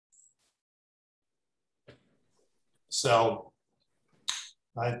So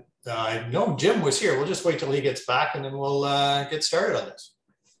I know Jim was here. We'll just wait till he gets back and then we'll get started on this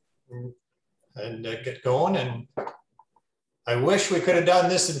and get going. And I wish we could have done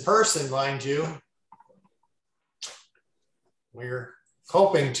this in person, mind you. We're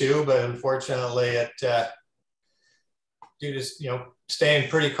hoping to, but unfortunately due to staying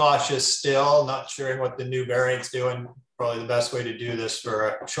pretty cautious still, not sure what the new variant's doing, probably the best way to do this for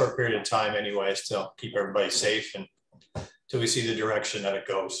a short period of time anyways, to keep everybody safe and till we see the direction that it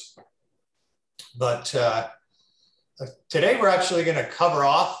goes. But today we're actually going to cover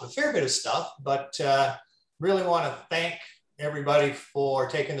off a fair bit of stuff, but really want to thank everybody for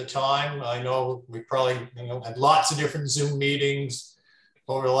taking the time. I know we probably had lots of different Zoom meetings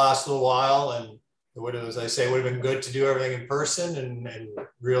over the last little while, and it would have, as I say, would have been good to do everything in person and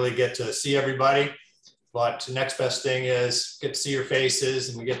really get to see everybody. But the next best thing is get to see your faces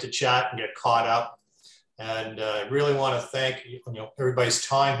and we get to chat and get caught up. And I really want to thank everybody's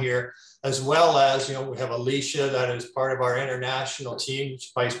time here, as well as we have Alicia, that is part of our international team,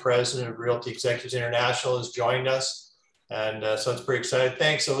 Vice President of Realty Executives International, has joined us. And so it's pretty exciting.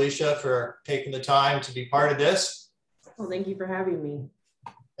 Thanks, Alicia, for taking the time to be part of this. Well, thank you for having me.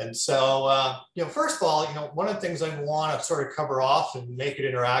 And so, first of all, one of the things I want to sort of cover off and make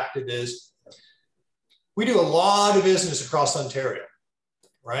it interactive is we do a lot of business across Ontario,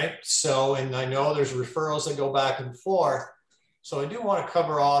 right? So, and I know there's referrals that go back and forth. So I do want to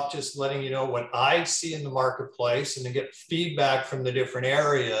cover off just letting you know what I see in the marketplace and to get feedback from the different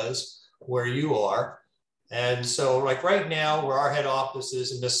areas where you are. And so like right now, where our head office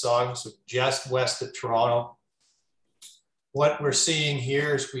is in Mississauga, so just west of Toronto, what we're seeing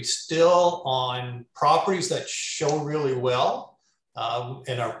here is we still on properties that show really well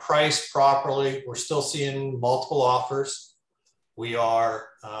and are priced properly. We're still seeing multiple offers. We are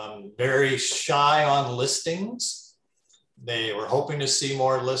very shy on listings. We're hoping to see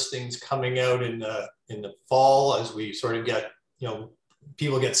more listings coming out in the fall as we sort of get,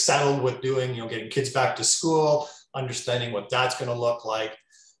 people get settled with doing, getting kids back to school, understanding what that's going to look like.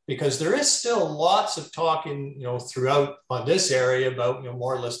 Because there is still lots of talking, throughout on this area about,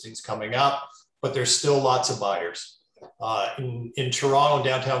 more listings coming up, but there's still lots of buyers. In Toronto,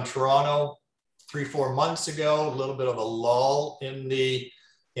 downtown Toronto, 3-4 months ago, a little bit of a lull in the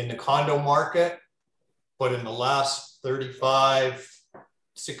condo market, but in the last 35,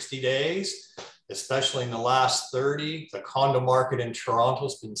 60 days, especially in the last 30, the condo market in Toronto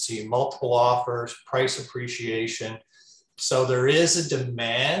has been seeing multiple offers, price appreciation. So there is a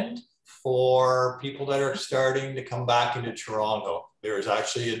demand for people that are starting to come back into Toronto. There is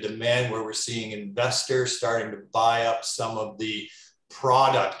actually a demand where we're seeing investors starting to buy up some of the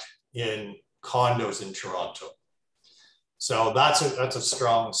product in condos in Toronto. So that's a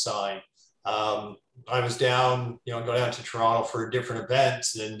strong sign. I was down, go down to Toronto for different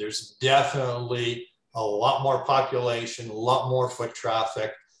events, and there's definitely a lot more population, a lot more foot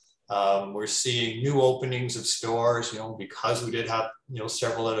traffic. We're seeing new openings of stores, because we did have,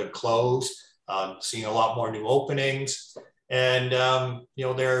 several that had closed, seeing a lot more new openings. And, and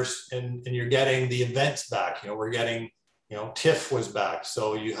you're getting the events back, we're getting, TIFF was back.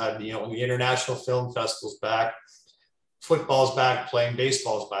 So you had, the International Film Festival's back, football's back playing,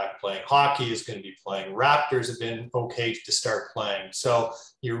 baseball's back playing, hockey is going to be playing, Raptors have been okay to start playing. So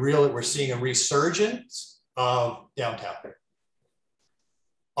we're seeing a resurgence of downtown.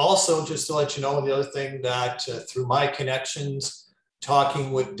 Also, just to let you know, the other thing that through my connections,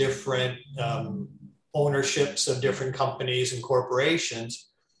 talking with different ownerships of different companies and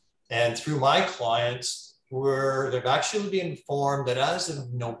corporations, and through my clients, they've actually been informed that as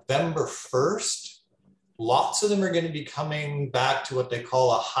of November 1st, lots of them are going to be coming back to what they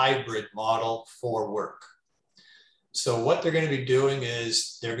call a hybrid model for work. So what they're going to be doing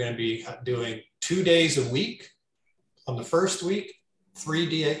is they're going to be doing 2 days a week on the first week, 3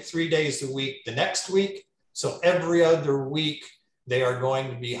 days a week the next week. So every other week, they are going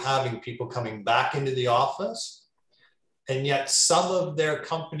to be having people coming back into the office. And yet some of their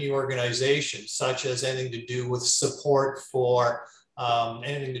company organizations, such as anything to do with support for,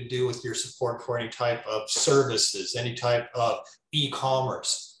 anything to do with your support for any type of services, any type of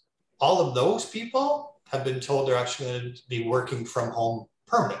e-commerce, all of those people have been told they're actually going to be working from home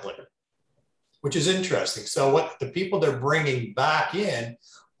permanently, which is interesting. So what the people they're bringing back in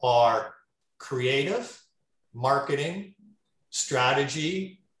are creative, marketing,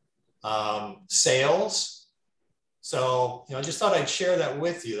 strategy, sales. So, I just thought I'd share that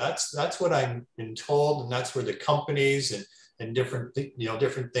with you. That's what I've been told, and that's where the companies and different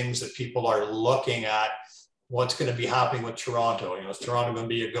things that people are looking at, what's going to be happening with Toronto. Is Toronto going to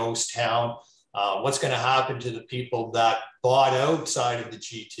be a ghost town? What's going to happen to the people that bought outside of the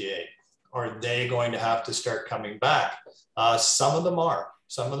GTA? Are they going to have to start coming back? Some of them are.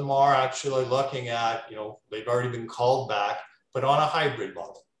 Some of them are actually looking at, they've already been called back, but on a hybrid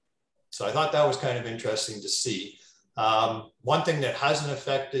model. So I thought that was kind of interesting to see. One thing that hasn't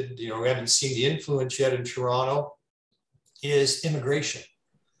affected, we haven't seen the influence yet in Toronto is immigration.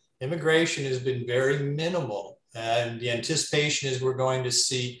 Immigration has been very minimal. And the anticipation is we're going to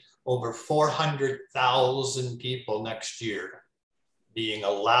see over 400,000 people next year being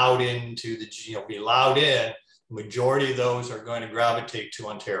allowed into the, be allowed in. The majority of those are going to gravitate to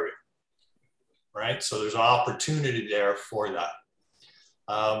Ontario, right? So there's an opportunity there for that.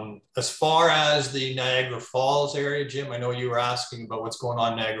 As far as the Niagara Falls area, Jim, I know you were asking about what's going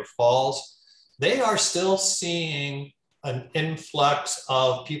on in Niagara Falls. They are still seeing an influx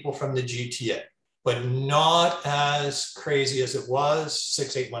of people from the GTA, but not as crazy as it was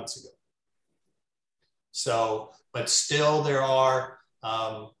 6-8 months ago. So, but still there are,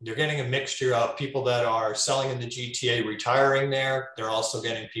 they're getting a mixture of people that are selling in the GTA, retiring there. They're also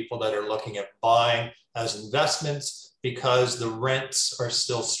getting people that are looking at buying as investments because the rents are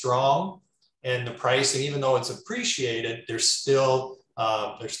still strong and the pricing, even though it's appreciated, there's still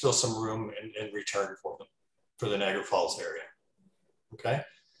some room in return for them, for the Niagara Falls area. Okay.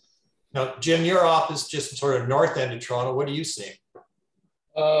 Now, Jim, your office just sort of north end of Toronto. What are you seeing?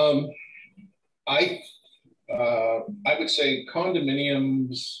 I would say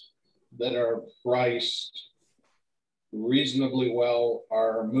condominiums that are priced reasonably well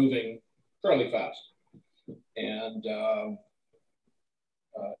are moving fairly fast. And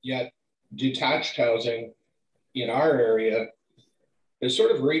yet detached housing in our area has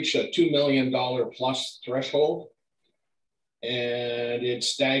sort of reached a $2 million plus threshold. And it's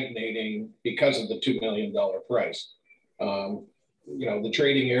stagnating because of the $2 million price. The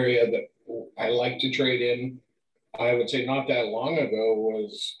trading area that I like to trade in, I would say not that long ago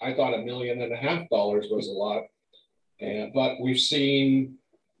was, I thought $1.5 million was a lot. But we've seen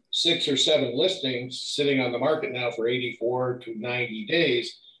 6 or 7 listings sitting on the market now for 84 to 90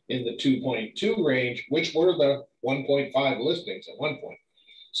 days in the 2.2 range, which were the 1.5 listings at one point.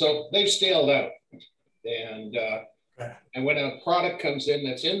 So they've scaled out. And when a product comes in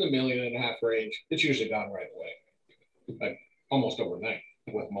that's in the $1.5 million range, it's usually gone right away, like almost overnight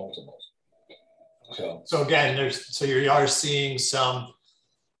with multiples. So again, you are seeing some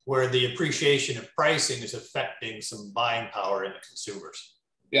where the appreciation of pricing is affecting some buying power in the consumers.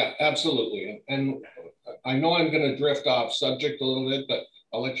 Yeah, absolutely. And I know I'm going to drift off subject a little bit, but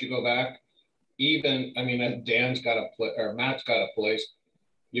I'll let you go back. Dan's got a place, or Matt's got a place.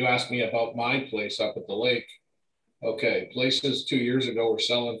 You asked me about my place up at the lake. Okay, places 2 years ago were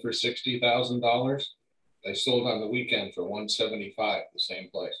selling for $60,000. They sold on the weekend for $175,000, the same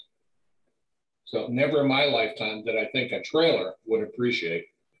place. So never in my lifetime did I think a trailer would appreciate.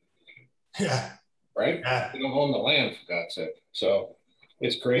 Yeah. Right? Yeah. You don't own the land, for God's sake. So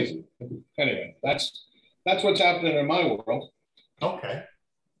it's crazy. Anyway, that's what's happening in my world. Okay.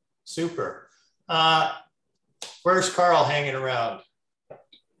 Super. Where's Carl hanging around?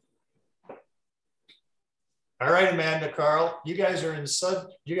 All right, Amanda, Carl, you guys are in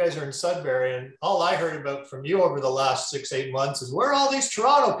Sudbury, and all I heard about from you over the last 6-8 months is where are all these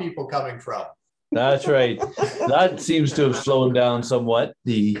Toronto people coming from? That's right. That seems to have slowed down somewhat,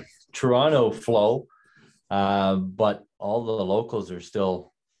 the Toronto flow, but all the locals are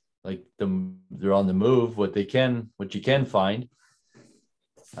still they're on the move. What you can find,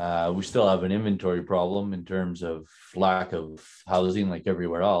 we still have an inventory problem in terms of lack of housing like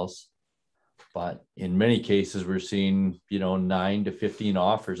everywhere else. But in many cases, we're seeing, 9 to 15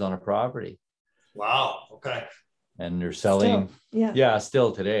 offers on a property. Wow. Okay. And they're selling,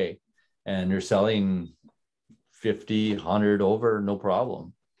 still today. And they're selling 50, 100 over, no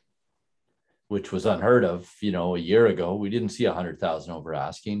problem, which was unheard of, a year ago. We didn't see 100,000 over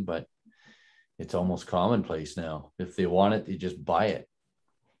asking, but it's almost commonplace now. If they want it, they just buy it.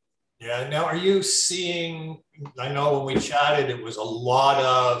 Yeah. Now, are you seeing, I know when we chatted, it was a lot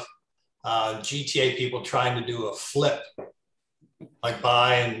of GTA people trying to do a flip, like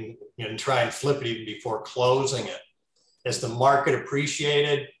buy and try and flip it even before closing it. Has the market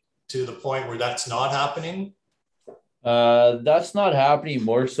appreciated to the point where that's not happening? That's not happening,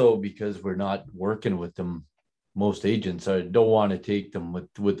 more so because we're not working with them. Most agents don't want to take them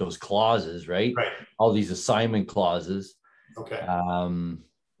with those clauses, right? Right. All these assignment clauses. Okay.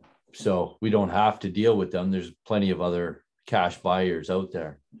 So we don't have to deal with them. There's plenty of other cash buyers out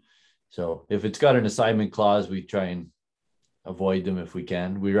there. So if it's got an assignment clause, we try and avoid them if we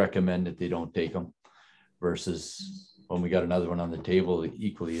can. We recommend that they don't take them versus when we got another one on the table,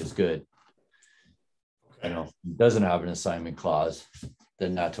 equally as good. you know, doesn't have an assignment clause,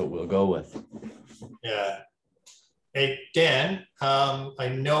 then that's what we'll go with. Yeah. Hey, Dan, I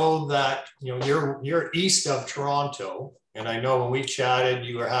know that, you know, you're east of Toronto, and I know when we chatted,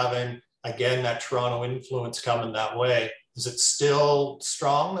 you were having, again, that Toronto influence coming that way. Is it still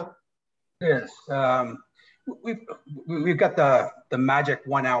strong? Yes. We've got the magic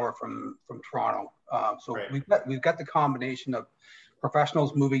 1 hour from Toronto. So right. we've got the combination of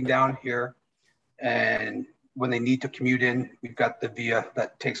professionals moving down here, and when they need to commute in, we've got the Via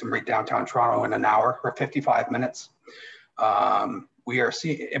that takes them right downtown Toronto in an hour or 55 minutes. We are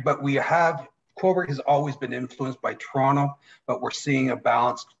seeing, but we have, Cobourg has always been influenced by Toronto, but we're seeing a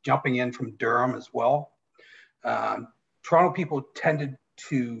balance jumping in from Durham as well. Toronto people tended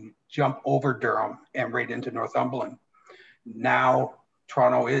to jump over Durham and right into Northumberland. Now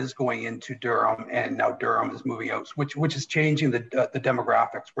Toronto is going into Durham, and now Durham is moving out, which is changing the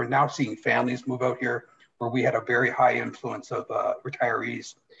demographics. We're now seeing families move out here, where we had a very high influence of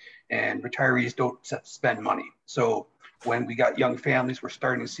retirees, and retirees don't spend money. So when we got young families, we're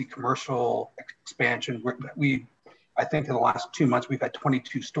starting to see commercial expansion. I think in the last 2 months, we've had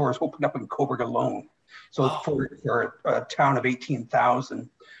 22 stores opened up in Cobourg alone. So wow. for a town of 18,000,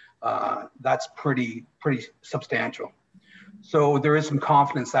 that's pretty substantial. So there is some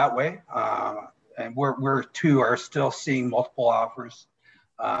confidence that way. And we're too are still seeing multiple offers.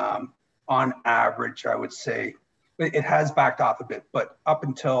 On average, I would say, it has backed off a bit, but up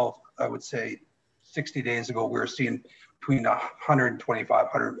until, I would say, 60 days ago, we were seeing between 125,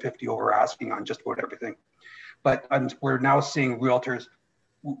 150 over asking on just about everything. But we're now seeing realtors,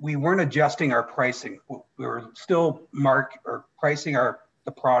 we weren't adjusting our pricing. We were still pricing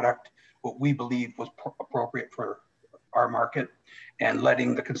the product what we believe was appropriate for our market, and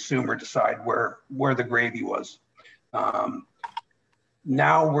letting the consumer decide where the gravy was.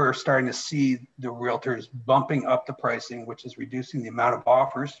 Now we're starting to see the realtors bumping up the pricing, which is reducing the amount of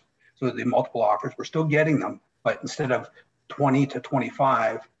offers. So the multiple offers, we're still getting them, but instead of 20 to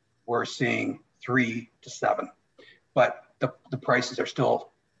 25, we're seeing 3 to 7. But the prices are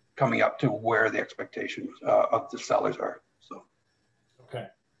still coming up to where the expectations of the sellers are. So. Okay,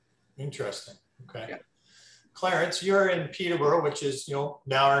 interesting. Okay. Yeah. Clarence, you're in Peterborough, which is, you know,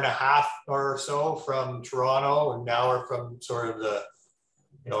 an hour and a half or so from Toronto, and now we're from sort of the,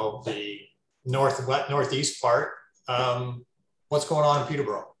 you know, the northeast part. What's going on in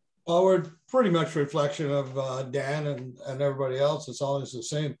Peterborough? Well, we're pretty much reflection of Dan and everybody else. It's always the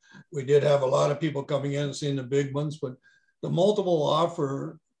same. We did have a lot of people coming in and seeing the big ones, but the multiple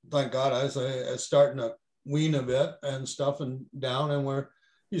offer, thank God, is starting to wean a bit and stuff and down, and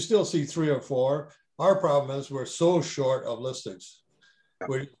you still see 3 or 4. Our problem is we're so short of listings.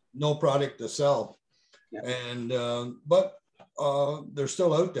 We no product to sell, and but they're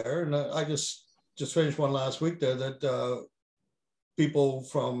still out there. And I just finished one last week there that people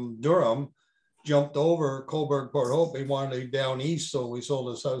from Durham jumped over Cobourg, Port Hope. They wanted it down east, so we sold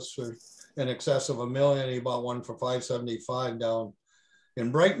his house for in excess of $1 million. He bought one for $575 down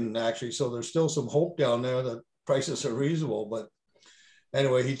in Brighton, actually. So there's still some hope down there that prices are reasonable, but.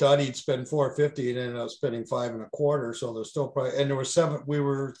 Anyway, he thought he'd spend $450 and ended up spending $525. So there's still probably, and there were 7. We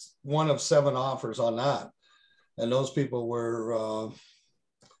were one of 7 offers on that, and those people were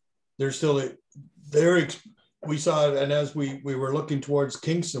they're still there. We saw it, and as we were looking towards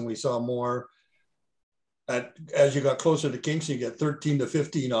Kingston, we saw more. As you got closer to Kingston, you get 13 to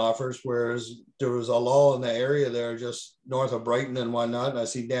 15 offers, whereas there was a lull in the area there just north of Brighton and whatnot. And I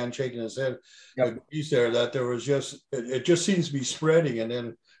see Dan shaking his head. Yep. He's there that there was just, it just seems to be spreading. And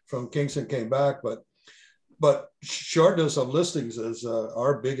then from Kingston came back, but shortness of listings is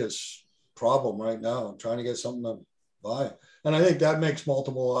our biggest problem right now, trying to get something to buy. And I think that makes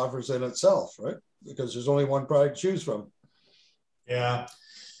multiple offers in itself, right? Because there's only one product to choose from. Yeah.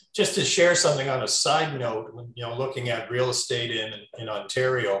 Just to share something on a side note, you know, looking at real estate in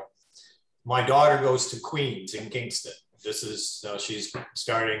Ontario, my daughter goes to Queen's in Kingston. This is, she's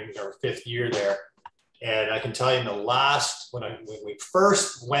starting her 5th year there. And I can tell you in the last, when we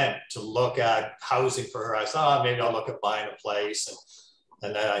first went to look at housing for her, I thought, oh, maybe I'll look at buying a place.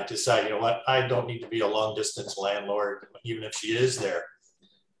 And then I decided, you know what, I don't need to be a long distance landlord, even if she is there.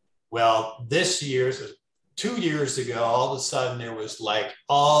 Well, this year's, 2 years ago, all of a sudden there was like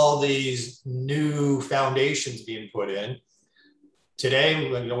all these new foundations being put in. Today,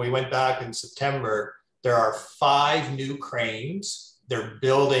 you know, we went back in September, there are 5 new cranes. They're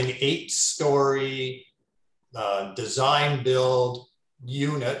building 8-story design build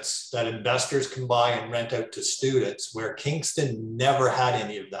units that investors can buy and rent out to students, where Kingston never had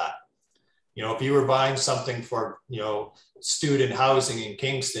any of that. You know, if you were buying something for, you know, student housing in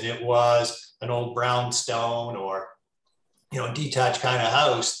Kingston, it was an old brownstone or, detached kind of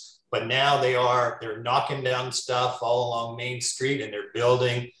house. But now they're knocking down stuff all along Main Street, and they're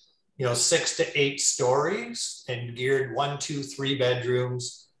building, 6 to 8 stories and geared 1, 2, 3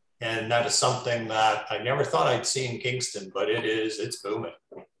 bedrooms. And that is something that I never thought I'd see in Kingston, but it's booming.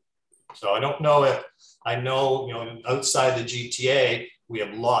 So I don't know if, I know, outside the GTA, we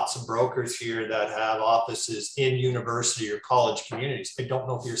have lots of brokers here that have offices in university or college communities. I don't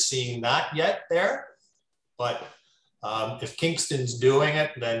know if you're seeing that yet there, but if Kingston's doing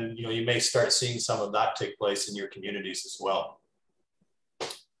it, then you may start seeing some of that take place in your communities as well.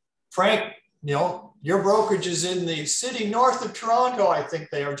 Frank, your brokerage is in the city north of Toronto. I think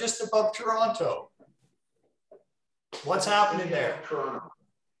they are just above Toronto. What's happening there? Toronto.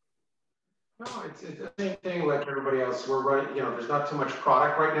 No, it's the same thing like everybody else. We're right, there's not too much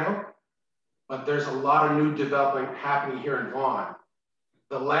product right now, but there's a lot of new development happening here in Vaughan.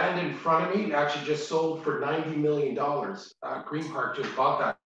 The land in front of me actually just sold for $90 million. Green Park just bought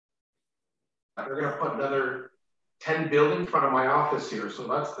that. They're going to put another 10 buildings in front of my office here, so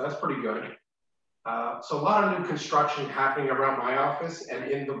that's pretty good. So a lot of new construction happening around my office and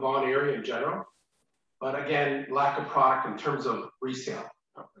in the Vaughan area in general. But again, lack of product in terms of resale.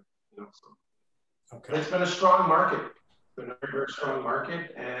 Okay. It's been a strong market. It's been a very, very strong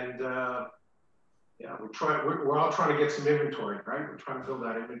market, and yeah, we're all trying to get some inventory, right? We're trying to build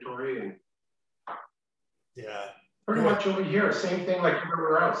that inventory, and yeah, pretty much over here, same thing like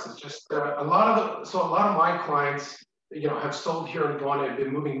everywhere else. It's just a lot of my clients, have sold here in Vaughan and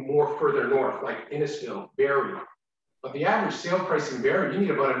been moving more further north, like Innisfil, Barrie. But the average sale price in Barrie, you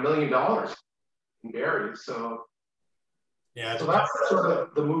need about $1 million in Barrie. So yeah, so that's sort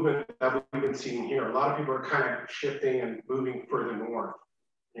of the movement that we've been seeing here. A lot of people are kind of shifting and moving further north,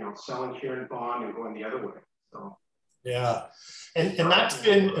 selling here in Vaughan and going the other way. So yeah, and that's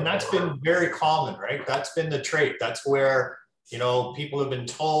been very common, right? That's been the trait. That's where people have been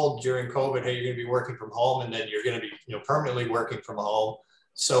told during COVID, hey, you're going to be working from home, and then you're going to be permanently working from home.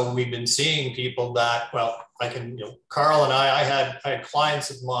 So we've been seeing people that, well, Carl and I had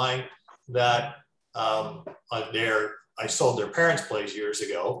clients of mine that I sold their parents' place years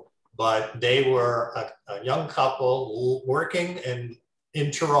ago, but they were a young couple working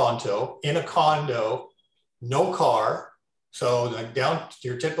in Toronto in a condo, no car. So like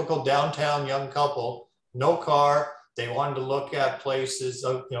your typical downtown young couple, no car. They wanted to look at places,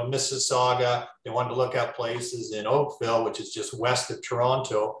 Mississauga. They wanted to look at places in Oakville, which is just west of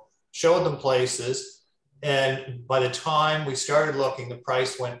Toronto. Showed them places. And by the time we started looking, the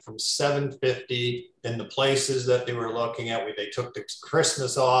price went from $750. And the places that they were looking at, they took the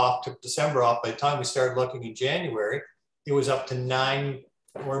Christmas off, took December off. By the time we started looking in January, it was up to $9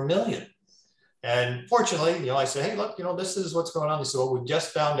 or $1 million. And fortunately, I said, hey, look, this is what's going on. They said, well, we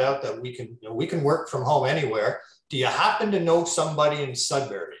just found out that we can work from home anywhere. Do you happen to know somebody in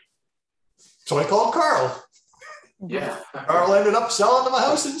Sudbury? So I called Carl. Yeah. Carl ended up selling them a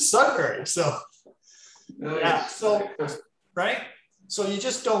house in Sudbury. So yeah, so right. So you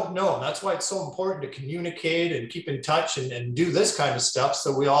just don't know. And that's why it's so important to communicate and keep in touch and do this kind of stuff,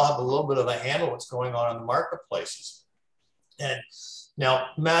 so we all have a little bit of a handle what's going on in the marketplaces. And now,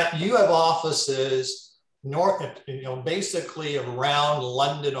 Matt, you have offices north, basically around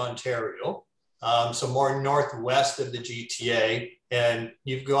London, Ontario, so more northwest of the GTA. And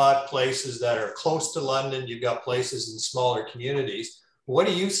you've got places that are close to London. You've got places in smaller communities. What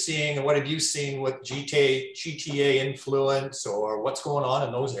are you seeing, and what have you seen with GTA influence, or what's going on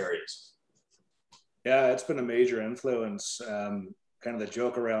in those areas? Yeah, it's been a major influence. Kind of the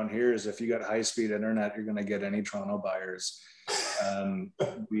joke around here is if you got high-speed internet, you're going to get any Toronto buyers. I'm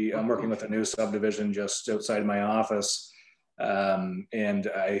working with a new subdivision just outside my office, and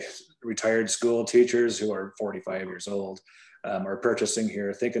retired school teachers who are 45 years old are purchasing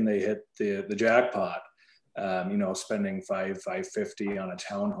here, thinking they hit the jackpot. Spending $550 on a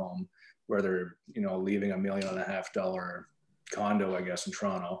townhome where they're, leaving $1.5 million condo, I guess, in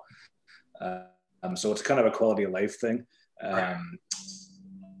Toronto. So it's kind of a quality of life thing.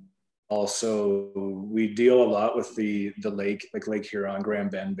 Also, we deal a lot with the lake, like Lake Huron,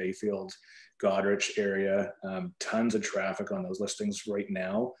 Grand Bend, Bayfield, Goderich area. Tons of traffic on those listings right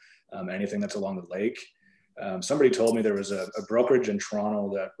now. Anything that's along the lake. Somebody told me there was a brokerage in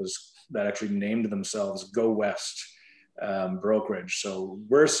Toronto that actually named themselves Go West Brokerage. So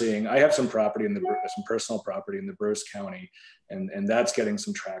we're seeing, I have some personal property in the Bruce County, and that's getting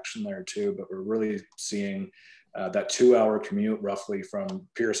some traction there too. But we're really seeing that 2-hour commute roughly from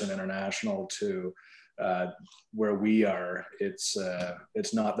Pearson International to where we are, it's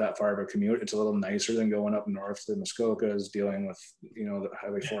not that far of a commute. It's a little nicer than going up north to Muskokas, dealing with, you know, the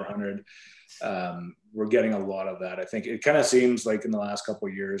Highway 400. We're getting a lot of that. I think it kind of seems like in the last couple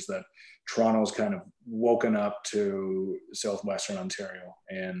of years that Toronto's kind of woken up to southwestern Ontario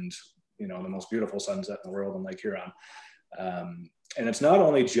and, you know, the most beautiful sunset in the world in Lake Huron. And it's not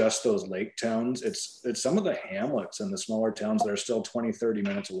only just those lake towns, it's some of the hamlets and the smaller towns that are still 20, 30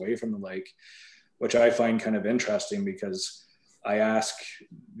 minutes away from the lake, which I find kind of interesting, because I ask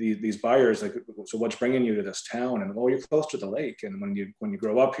these buyers, like, so what's bringing you to this town? And, well, you're close to the lake. And when you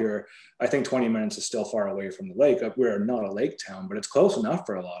grow up here, I think 20 minutes is still far away from the lake. We're not a lake town, but it's close enough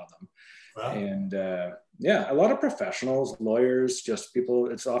for a lot of them. Wow. And yeah, a lot of professionals, lawyers, just people,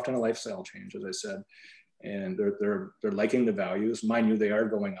 it's often a lifestyle change, as I said. And they're liking the values. Mind you, they are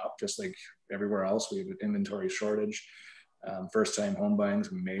going up just like everywhere else. We have an inventory shortage. First time home buying is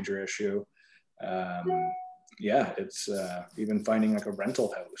a major issue. Yeah, it's even finding like a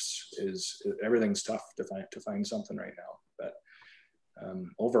rental house everything's tough to find something right now. But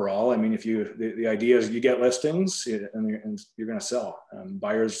overall, I mean, if the idea is you get listings and you're going to sell.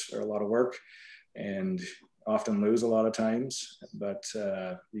 Buyers are a lot of work and often lose a lot of times, but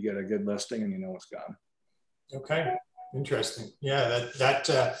you get a good listing and you know it's gone. Okay, interesting. Yeah,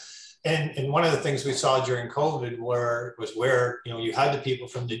 and one of the things we saw during COVID was where you know, you had the people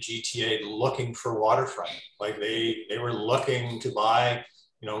from the GTA looking for waterfront, like they were looking to buy,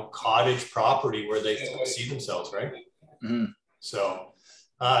 you know, cottage property where they see themselves, right? Mm-hmm. So,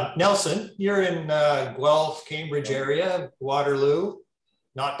 Nelson, you're in Guelph, Cambridge area, Waterloo,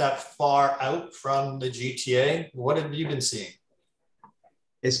 not that far out from the GTA. What have you been seeing?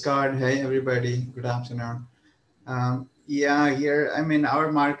 Hey Scott, hey everybody, good afternoon. Yeah, here, I mean,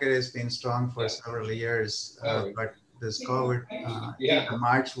 our market has been strong for several years, but this COVID,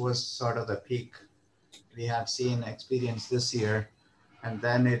 March was sort of the peak we have experienced this year. And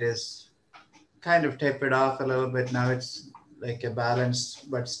then it is kind of tapered off a little bit. Now it's like a balanced,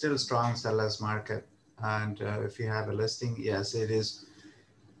 but still strong seller's market. And if you have a listing, yes, it is.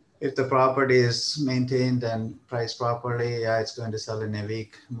 If the property is maintained and priced properly, yeah, it's going to sell in a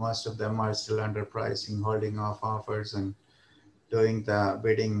week. Most of them are still underpricing, holding off offers and doing the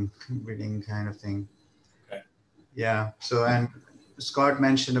bidding kind of thing. Okay. Yeah, so, and Scott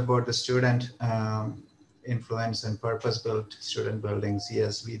mentioned about the student influence and purpose-built student buildings.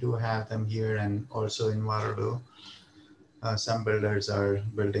 Yes, we do have them here and also in Waterloo. Some builders are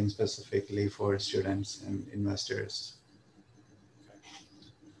building specifically for students and investors.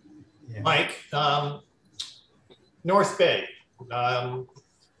 Yeah. Mike, North Bay,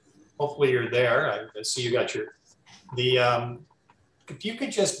 hopefully you're there. I see you got if you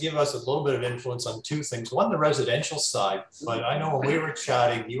could just give us a little bit of influence on two things. One, the residential side, but I know when we were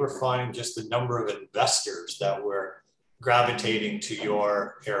chatting, you were finding just the number of investors that were gravitating to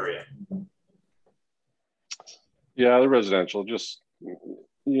your area. Yeah, the residential, just,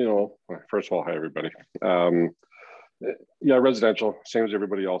 you know, first of all, hi everybody. Yeah, residential, same as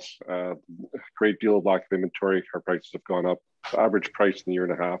everybody else. Great deal of lack of inventory. Our prices have gone up. Average price in a year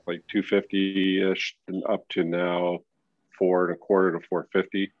and a half, like 250-ish, and up to now $425 to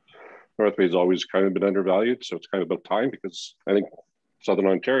 $450. North Bay has always kind of been undervalued, so it's kind of about time, because I think Southern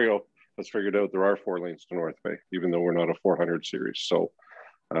Ontario has figured out there are 4 lanes to North Bay, even though we're not a 400 series. So,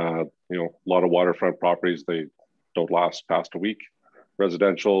 you know, a lot of waterfront properties, they don't last past a week.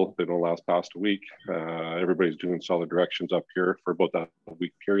 Residential, they don't last past a week. Everybody's doing solid directions up here for about that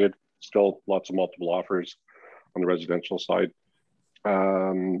week period. Still lots of multiple offers on the residential side.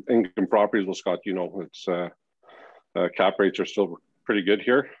 Income properties, well, Scott, you know, it's cap rates are still pretty good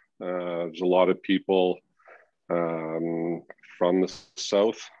here. There's a lot of people from the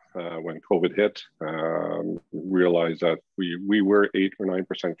south when COVID hit realized that we were 8 or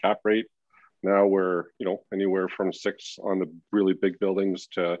 9% cap rate. Now we're, you know, anywhere from 6 on the really big buildings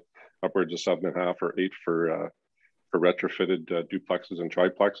to upwards of 7.5 or 8 for retrofitted duplexes and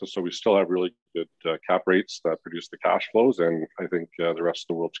triplexes. So we still have really good cap rates that produce the cash flows. And I think the rest of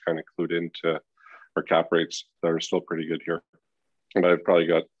the world's kind of clued into our cap rates that are still pretty good here. And I've probably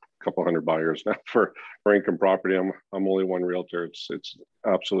got a couple hundred buyers now for income property. I'm only one realtor. It's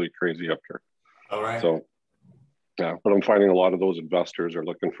absolutely crazy up here. All right. So yeah, but I'm finding a lot of those investors are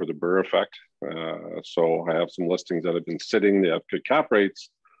looking for the Burr effect. So I have some listings that have been sitting. They have good cap rates,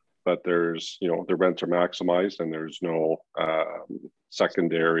 but there's, you know, the rents are maximized and there's no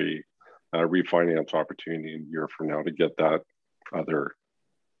secondary refinance opportunity in a year from now to get that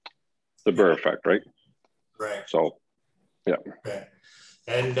the Burr effect, right? Right. So, yeah. Okay.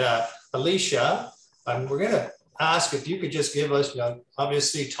 And Alicia, we're gonna ask if you could just give us,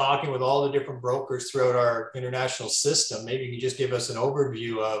 obviously talking with all the different brokers throughout our international system, maybe you could just give us an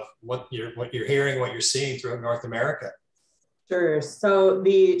overview of what you're hearing, what you're seeing throughout North America. Sure. So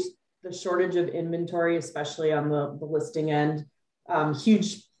the shortage of inventory, especially on the listing end,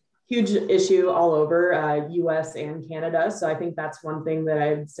 huge issue all over US and Canada. So I think that's one thing that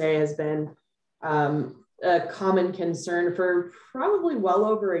I would say has been a common concern for probably well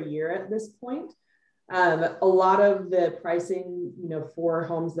over a year at this point. A lot of the pricing, for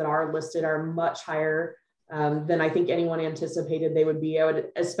homes that are listed are much higher than I think anyone anticipated they would be. I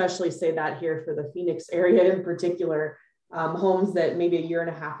would especially say that here for the Phoenix area in particular. Homes that maybe a year and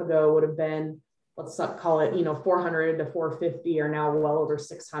a half ago would have been, let's call it, 400 to 450 are now well over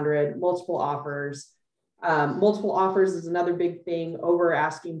 600. Multiple offers. Multiple offers is another big thing. Over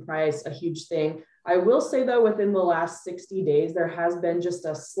asking price, a huge thing. I will say though, within the last 60 days, there has been just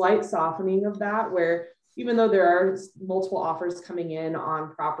a slight softening of that, where even though there are multiple offers coming in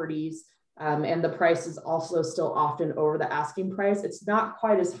on properties and the price is also still often over the asking price, it's not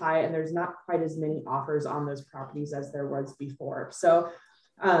quite as high and there's not quite as many offers on those properties as there was before. So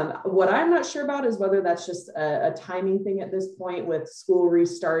what I'm not sure about is whether that's just a timing thing at this point with school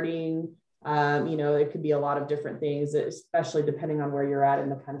restarting. It could be a lot of different things, especially depending on where you're at in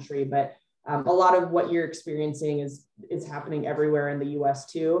the country. But a lot of what you're experiencing is happening everywhere in the US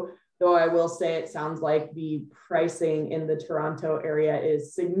too. Though I will say it sounds like the pricing in the Toronto area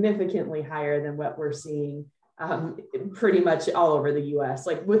is significantly higher than what we're seeing pretty much all over the US,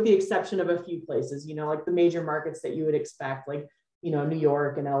 like with the exception of a few places, like the major markets that you would expect, like, New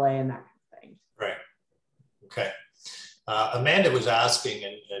York and LA and that kind of thing. Right. Okay. Amanda was asking,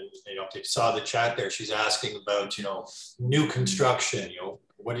 and if you saw the chat there, she's asking about, new construction,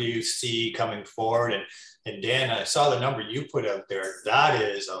 what do you see coming forward? And Dan, I saw the number you put out there. That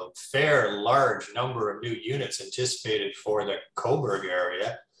is a fair large number of new units anticipated for the Cobourg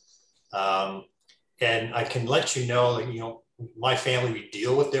area. And I can let you know, my family, we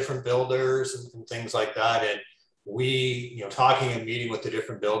deal with different builders and things like that. And we, talking and meeting with the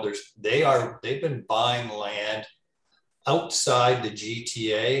different builders, they've been buying land outside the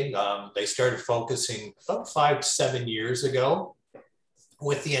GTA. They started focusing about 5 to 7 years ago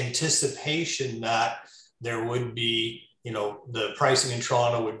with the anticipation that there would be, the pricing in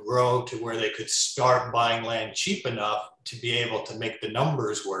Toronto would grow to where they could start buying land cheap enough to be able to make the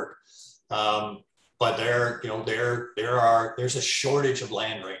numbers work. But there's a shortage of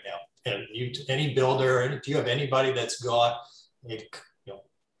land right now. And any builder, and if you have anybody that's got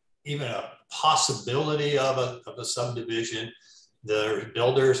even a possibility of a subdivision, the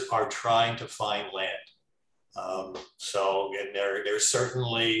builders are trying to find land. And there's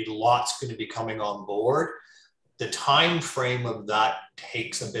certainly lots going to be coming on board. The time frame of that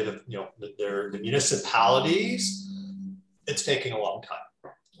takes a bit of, the municipalities, it's taking a long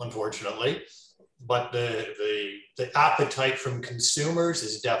time, unfortunately. But the appetite from consumers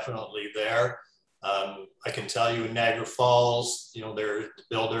is definitely there. I can tell you in Niagara Falls, their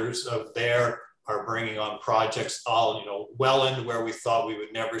builders of there are bringing on projects all, well into where we thought we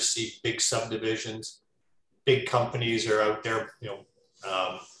would never see big subdivisions. Big companies are out there,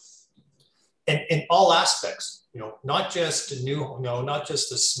 and in all aspects, not just not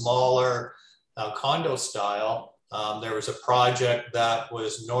just the smaller condo style. There was a project that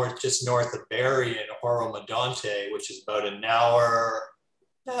was just north of Barrie in Oro-Medonte, which is about an hour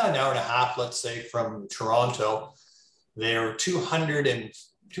and a half, let's say, from Toronto. There were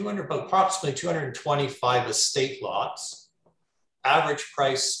approximately 225 estate lots. Average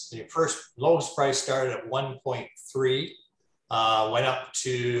price, the lowest price started at 1.3, went up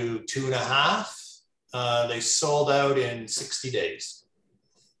to 2.5. They sold out in 60 days.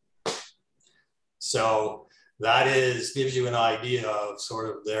 So that gives you an idea of sort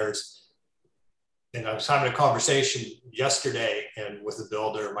of I was having a conversation yesterday and with the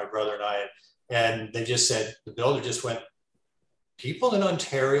builder, my brother and I, and they just said, the builder just went, people in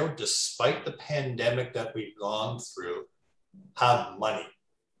Ontario, despite the pandemic that we've gone through, have money.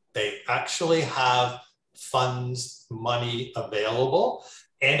 They actually have funds, money available,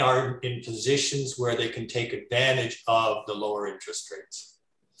 and are in positions where they can take advantage of the lower interest rates.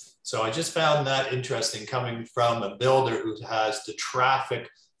 So I just found that interesting coming from a builder who has the traffic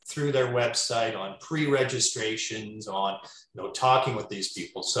through their website on pre-registrations, on talking with these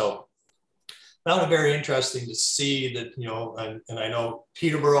people. So found it very interesting to see that, and I know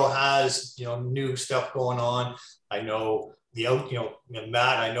Peterborough has, new stuff going on. I know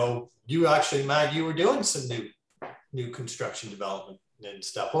Matt, I know you actually, Matt, you were doing some new construction development and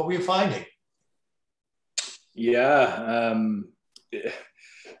stuff. What were you finding? Yeah.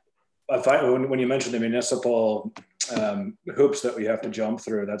 when you mentioned the municipal hoops that we have to jump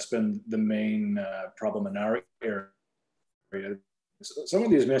through, that's been the main problem in our area. Some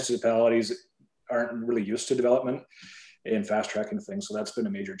of these municipalities aren't really used to development and fast tracking things, so that's been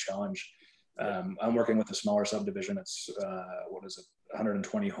a major challenge. I'm working with a smaller subdivision. It's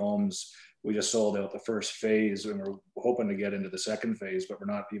 120 homes. We just sold out the first phase, and we're hoping to get into the second phase, but we're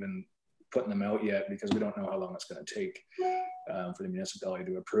not even putting them out yet because we don't know how long it's going to take for the municipality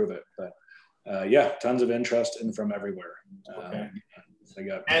to approve it. But yeah, tons of interest in from everywhere. Okay.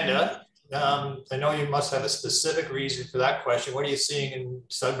 And I know you must have a specific reason for that question. What are you seeing in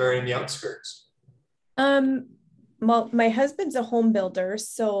Sudbury and the outskirts? Well, my husband's a home builder,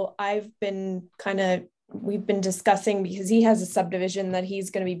 so we've been discussing, because he has a subdivision that he's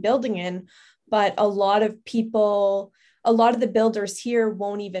going to be building in, but a lot of the builders here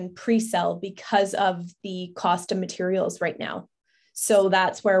won't even pre-sell because of the cost of materials right now. So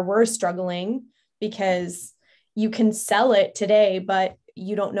that's where we're struggling, because you can sell it today, but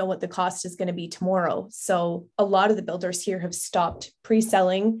you don't know what the cost is going to be tomorrow. So a lot of the builders here have stopped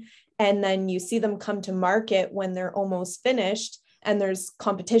pre-selling, and then you see them come to market when they're almost finished and there's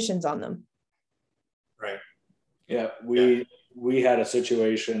competitions on them. Right. Yeah, we had a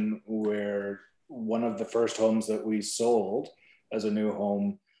situation where one of the first homes that we sold as a new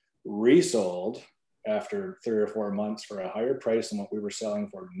home resold after 3 or 4 months for a higher price than what we were selling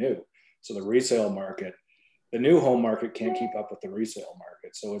for new. So the resale market, the new home market can't keep up with the resale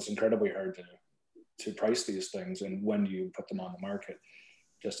market. So it's incredibly hard to price these things and when do you put them on the market,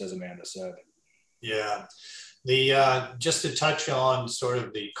 just as Amanda said. Yeah, just to touch on sort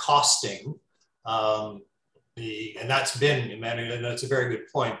of the costing, and that's been, Amanda, and that's a very good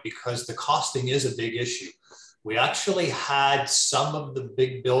point, because the costing is a big issue. We actually had some of the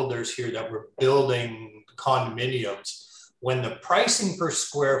big builders here that were building condominiums. When the pricing per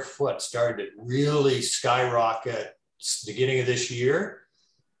square foot started to really skyrocket beginning of this year,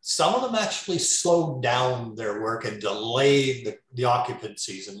 some of them actually slowed down their work and delayed the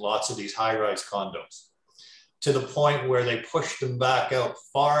occupancies in lots of these high-rise condos, to the point where they pushed them back out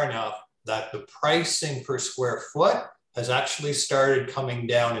far enough that the pricing per square foot has actually started coming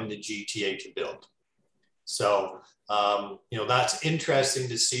down in the GTA to build. So, that's interesting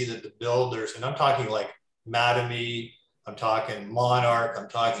to see that the builders, and I'm talking like Mattamy, I'm talking Monarch, I'm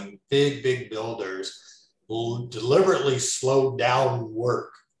talking big builders, will deliberately slow down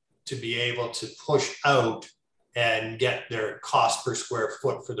work to be able to push out and get their cost per square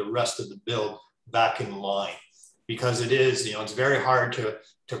foot for the rest of the build back in line. Because it is, it's very hard to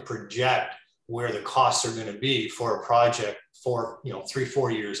project where the costs are going to be for a project for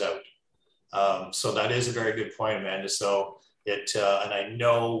 3-4 years out. So that is a very good point, Amanda. So and I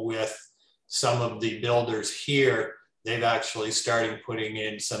know with some of the builders here, they've actually started putting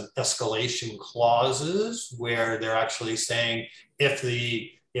in some escalation clauses where they're actually saying if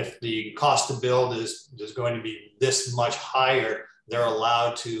the cost to build is going to be this much higher, they're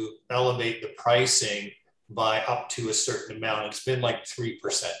allowed to elevate the pricing by up to a certain amount. It's been like 3%.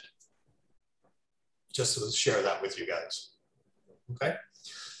 Just to share that with you guys. Okay.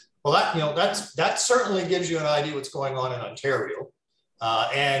 Well, that certainly gives you an idea what's going on in Ontario,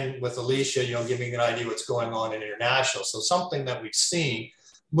 and with Alicia, giving an idea what's going on in international. So something that we've seen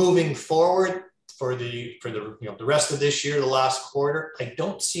moving forward for the rest of this year, the last quarter, I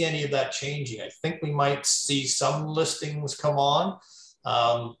don't see any of that changing. I think we might see some listings come on,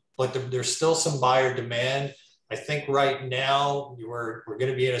 but there's still some buyer demand. I think right now we're going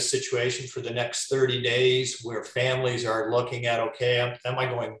to be in a situation for the next 30 days where families are looking at, okay, am I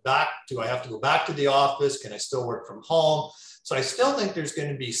going back? Do I have to go back to the office? Can I still work from home? So I still think there's going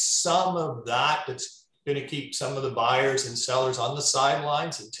to be some of that that's going to keep some of the buyers and sellers on the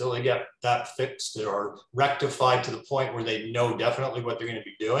sidelines until they get that fixed or rectified to the point where they know definitely what they're going to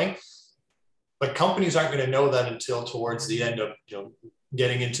be doing. But companies aren't going to know that until towards the end of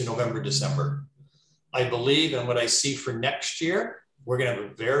getting into November, December. I believe, and what I see for next year, we're going to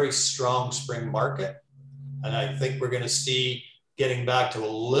have a very strong spring market. And I think we're going to see getting back to a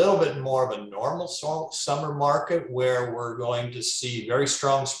little bit more of a normal summer market where we're going to see very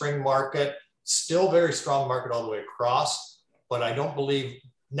strong spring market, still very strong market all the way across. But I don't believe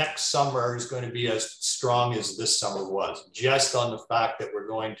next summer is going to be as strong as this summer was, just on the fact that we're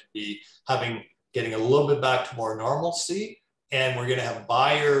going to be getting a little bit back to more normalcy. And we're going to have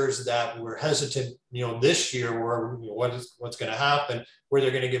buyers that were hesitant, this year, where what's going to happen, where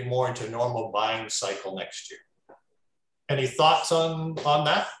they're going to get more into a normal buying cycle next year. Any thoughts on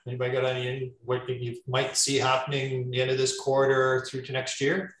that? Anybody got any, what you might see happening at the end of this quarter through to next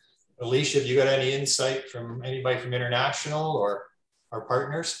year? Alicia, have you got any insight from anybody from international or our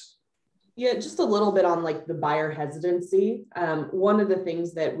partners? Yeah, just a little bit on like the buyer hesitancy. One of the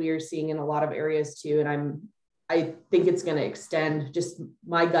things that we are seeing in a lot of areas too, and I think it's going to extend, just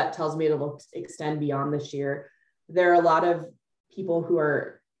my gut tells me it'll extend beyond this year. There are a lot of people who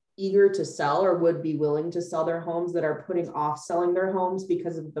are eager to sell or would be willing to sell their homes that are putting off selling their homes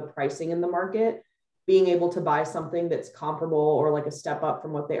because of the pricing in the market. Being able to buy something that's comparable or like a step up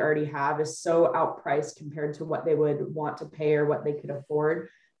from what they already have is so outpriced compared to what they would want to pay or what they could afford,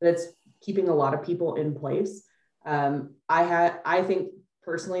 that it's keeping a lot of people in place. I think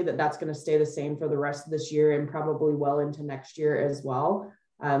personally that that's going to stay the same for the rest of this year and probably well into next year as well.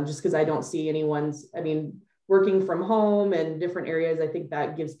 Just because I don't see working from home and different areas, I think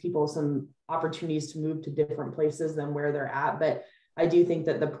that gives people some opportunities to move to different places than where they're at. But I do think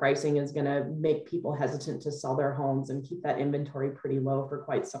that the pricing is going to make people hesitant to sell their homes and keep that inventory pretty low for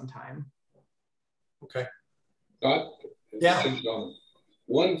quite some time. Okay. Scott? Yeah.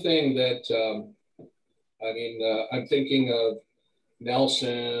 One thing that, I'm thinking of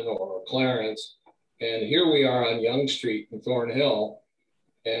Nelson or Clarence, and here we are on Yonge Street in Thornhill,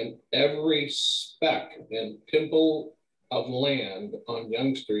 and every speck and pimple of land on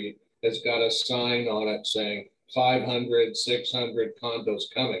Yonge Street has got a sign on it saying 500, 600 condos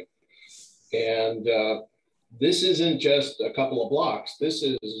coming. And this isn't just a couple of blocks. This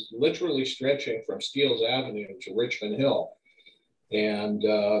is literally stretching from Steeles Avenue to Richmond Hill. And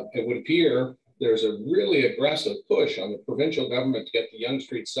it would appear there's a really aggressive push on the provincial government to get the Yonge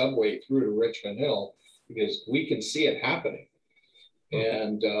Street subway through to Richmond Hill, because we can see it happening.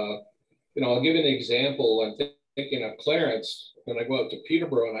 And, I'll give you an example. I'm thinking of Clarence. When I go out to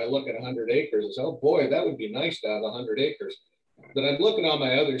Peterborough and I look at 100 acres, I say, oh boy, that would be nice to have 100 acres. But I'm looking on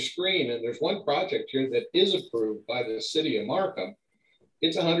my other screen, and there's one project here that is approved by the city of Markham.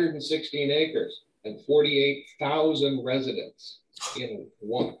 It's 116 acres and 48,000 residents in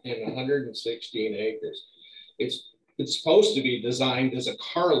 116 acres. It's supposed to be designed as a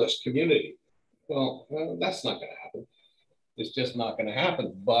carless community. Well, that's not going to happen. It's just not going to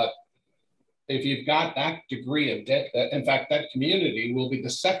happen. But if you've got that degree of debt, in fact, that community will be the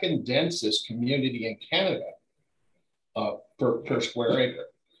second densest community in Canada per square acre.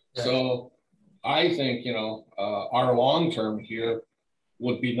 Yes. So I think, our long-term here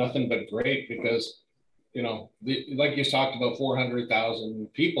would be nothing but great, because, like you talked about 400,000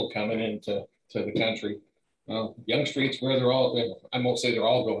 people coming into the country. Yonge Street's where they're all, I won't say they're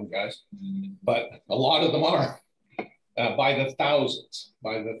all going, guys, but a lot of them are. By the thousands.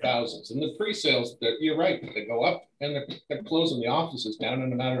 And the pre-sales, you're right, they go up, and they're closing the offices down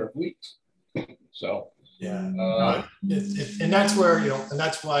in a matter of weeks. So yeah, and that's where, and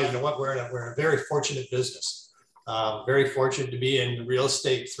that's why, we're in a very fortunate business. Very fortunate to be in real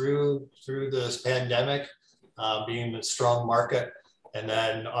estate through this pandemic, being a strong market, and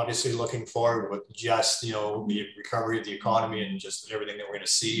then obviously looking forward with just the recovery of the economy and just everything that we're going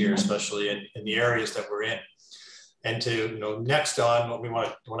to see here, especially in the areas that we're in. And to, next on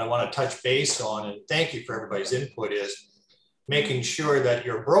what I want to touch base on, and thank you for everybody's input, is making sure that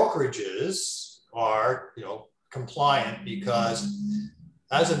your brokerages are, compliant, because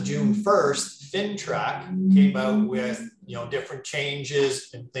as of June 1st, FINTRAC came out with, different changes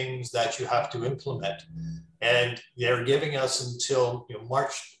and things that you have to implement. And they're giving us until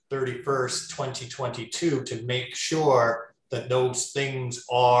March 31st, 2022 to make sure that those things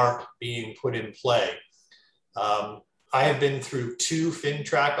are being put in play. I have been through 2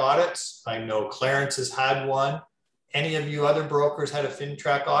 FINTRAC audits. I know Clarence has had one. Any of you other brokers had a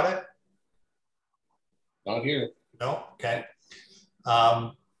FINTRAC audit? Not here. No? Okay.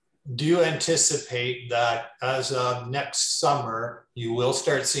 Do you anticipate that as of next summer, you will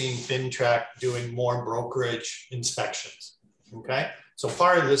start seeing FINTRAC doing more brokerage inspections? Okay. So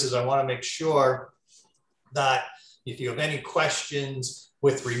part of this is I want to make sure that if you have any questions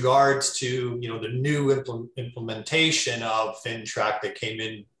with regards to the new implementation of FINTRAC that came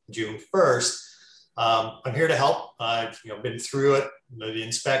in June 1st, I'm here to help. I've been through it, the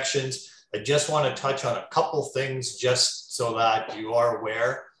inspections. I just want to touch on a couple things just so that you are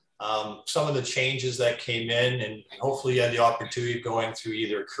aware. Some of the changes that came in, and hopefully you had the opportunity of going through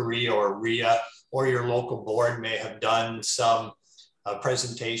either COREA or RIA, or your local board may have done some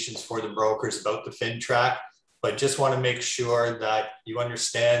presentations for the brokers about the FINTRAC. But just want to make sure that you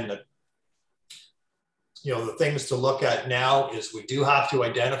understand that, the things to look at now is we do have to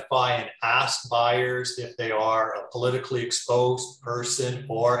identify and ask buyers if they are a politically exposed person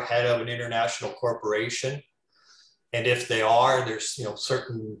or head of an international corporation. And if they are, there's,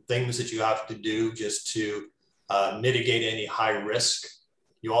 certain things that you have to do just to mitigate any high risk.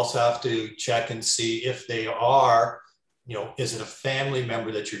 You also have to check and see if they are you know, is it a family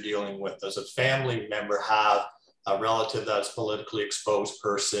member that you're dealing with? Does a family member have a relative that's politically exposed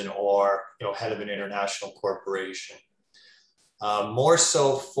person or, you know, head of an international corporation? More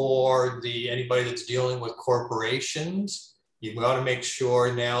so for anybody that's dealing with corporations, you've got to make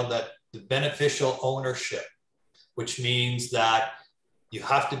sure now that the beneficial ownership, which means that you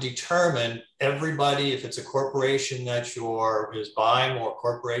have to determine everybody, if it's a corporation that is buying or a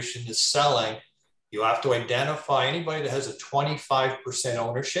corporation is selling, you have to identify anybody that has a 25%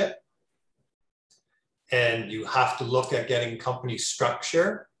 ownership, and you have to look at getting company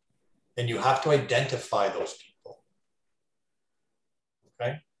structure, and you have to identify those people.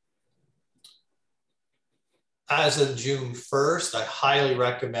 Okay. As of June 1st, I highly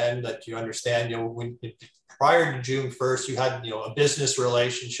recommend that you understand, you know, prior to June 1st, you had, you know, a business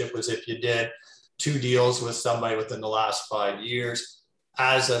relationship was if you did 2 deals with somebody within the last 5 years.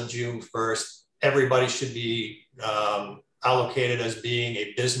 As of June 1st, everybody should be allocated as being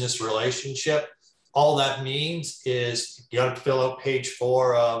a business relationship. All that means is you got to fill out page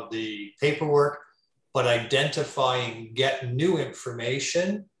 4 of the paperwork, but identify and get new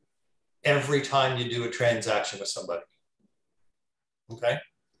information every time you do a transaction with somebody. Okay.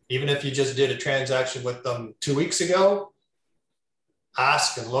 Even if you just did a transaction with them 2 weeks ago,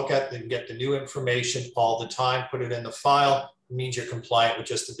 ask and look at and get the new information all the time, put it in the file. It means you're compliant with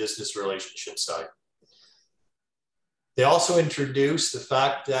just the business relationship side. They also introduced the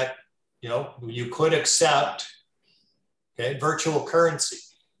fact that, you know, you could accept, okay, virtual currency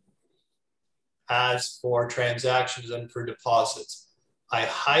as for transactions and for deposits. I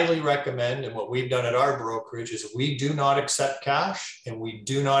highly recommend, and what we've done at our brokerage is we do not accept cash and we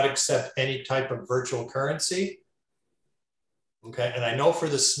do not accept any type of virtual currency. Okay, and I know for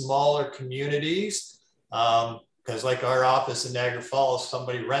the smaller communities, because like our office in Niagara Falls,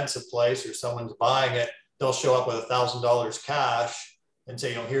 somebody rents a place or someone's buying it, they'll show up with $1,000 cash and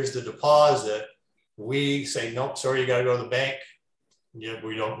say, you know, here's the deposit. We say, nope, sorry, you got to go to the bank. Yeah,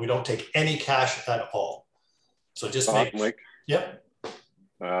 we don't take any cash at all. So just Mike. Yep.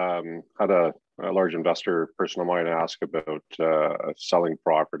 Had a large investor person of mine ask about selling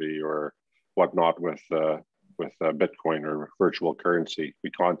property or whatnot with Bitcoin or virtual currency.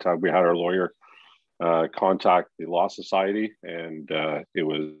 We had our lawyer contact the Law Society, and it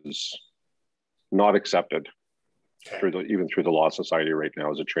was not accepted even through the Law Society right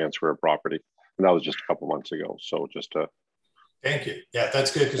now as a transfer of property, and that was just a couple months ago. So just to thank you. Yeah,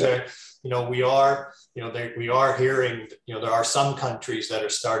 that's good because you know, we are hearing, you know, there are some countries that are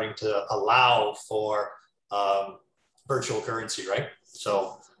starting to allow for virtual currency, right?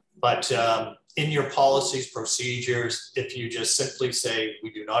 So, but in your policies, procedures, if you just simply say,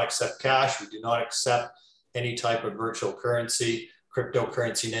 we do not accept cash, we do not accept any type of virtual currency,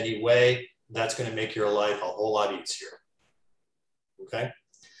 cryptocurrency in any way, that's going to make your life a whole lot easier. Okay.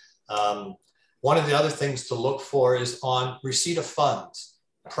 One of the other things to look for is on receipt of funds.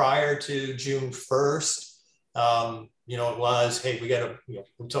 Prior to June 1st, you know, it was, hey, we got to, you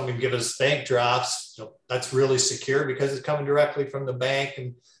know, somebody give us bank drafts. You know, that's really secure because it's coming directly from the bank.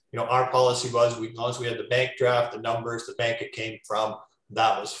 And, you know, our policy was, as long as we had the bank draft, the numbers, the bank it came from,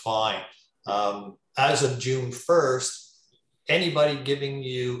 that was fine. As of June 1st, anybody giving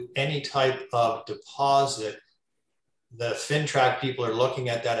you any type of deposit, the FINTRAC people are looking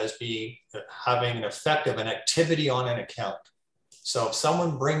at that as having an effect of an activity on an account. So if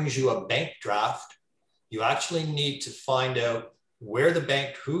someone brings you a bank draft, you actually need to find out where the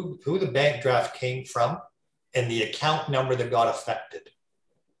bank, who the bank draft came from and the account number that got affected.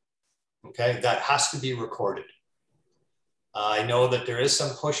 Okay, that has to be recorded. I know that there is some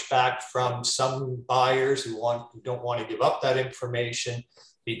pushback from some buyers who don't want to give up that information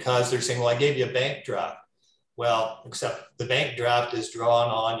because they're saying, well, I gave you a bank draft. Well, except the bank draft is drawn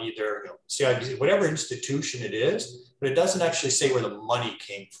on either, you know, CIBC, whatever institution it is, but it doesn't actually say where the money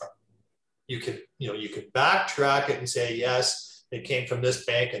came from. You could backtrack it and say, yes, it came from this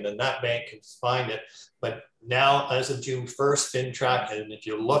bank, and then that bank can find it. But now, as of June 1st, FINTRAC, and if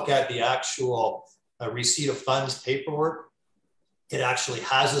you look at the actual receipt of funds paperwork, it actually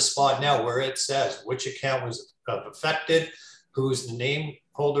has a spot now where it says which account was affected, who's the name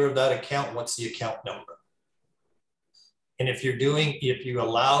holder of that account, what's the account number. And if you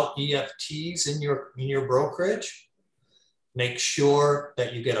allow EFTs in your brokerage, make sure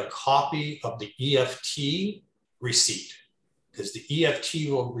that you get a copy of the EFT receipt, because the EFT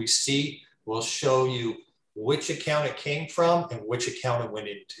receipt will show you which account it came from and which account it went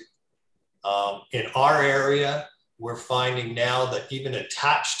into. In our area, we're finding now that even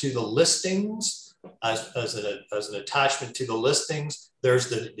attached to the listings as an attachment to the listings. There's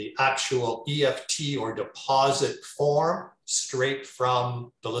the actual EFT or deposit form straight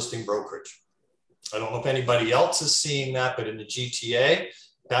from the listing brokerage. I don't know if anybody else is seeing that, but in the GTA,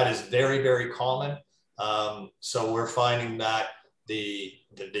 that is very, very common. So we're finding that the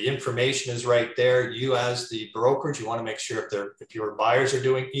information is right there. You as the brokerage, you want to make sure if your buyers are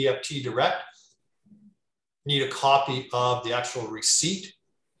doing EFT direct, need a copy of the actual receipt,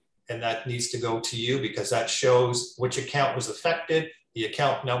 and that needs to go to you because that shows which account was affected, the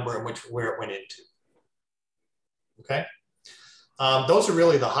account number, and where it went into. Okay. Those are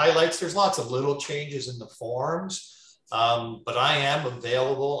really the highlights. There's lots of little changes in the forms, but I am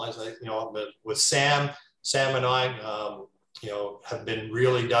available as with Sam and I, have been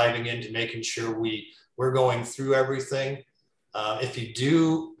really diving into making sure we're going through everything. If you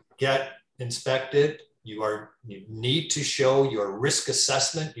do get inspected, you need to show your risk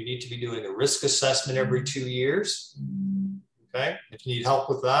assessment. You need to be doing a risk assessment every 2 years. Okay. If you need help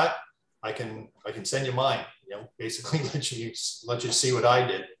with that, I can send you mine. Basically let you see what I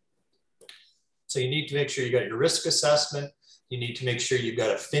did. So you need to make sure you got your risk assessment. You need to make sure you've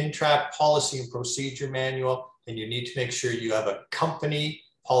got a FINTRAC policy and procedure manual, and you need to make sure you have a company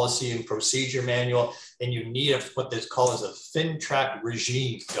policy and procedure manual, and you need what they call as a FINTRAC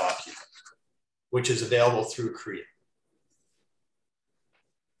regime document, which is available through CREA.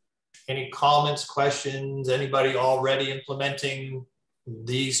 Any comments, questions? Anybody already implementing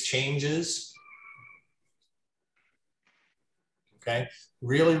these changes? Okay,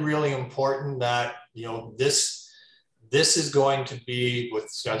 really, really important that, this is going to be,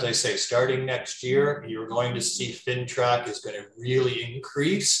 as I say, starting next year, you're going to see FINTRAC is going to really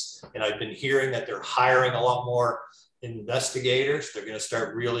increase. And I've been hearing that they're hiring a lot more investigators. They're going to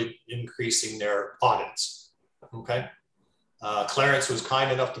start really increasing their audits. Okay. Clarence was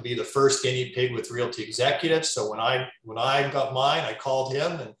kind enough to be the first guinea pig with Realty Executives. So when I got mine, I called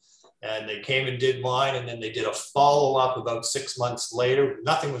him and they came and did mine, and then they did a follow-up about 6 months later.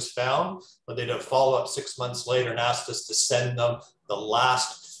 Nothing was found, but they did a follow-up 6 months later and asked us to send them the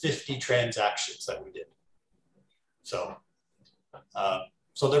last 50 transactions that we did. So,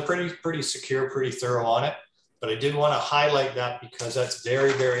 so they're pretty secure, pretty thorough on it. But I did want to highlight that because that's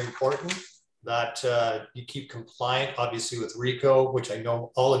very, very important that you keep compliant, obviously, with RICO, which I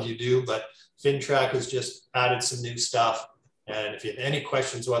know all of you do, but FINTRAC has just added some new stuff. And if you have any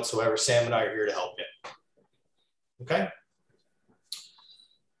questions whatsoever, Sam and I are here to help you. Okay.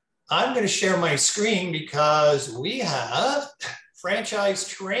 I'm going to share my screen because we have franchise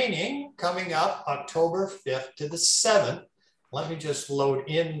training coming up October 5th to the 7th. Let me just load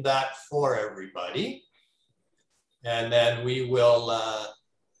in that for everybody. And then we will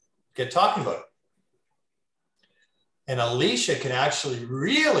get talking about it. And Alicia can actually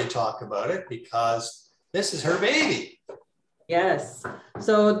really talk about it because this is her baby. Yes.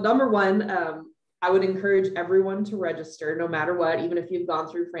 So number one, I would encourage everyone to register no matter what, even if you've gone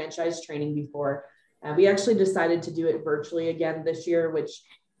through franchise training before. We actually decided to do it virtually again this year, which,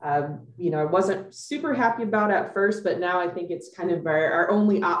 I wasn't super happy about at first, but now I think it's kind of our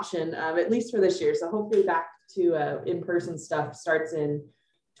only option, at least for this year. So hopefully back to in-person stuff starts in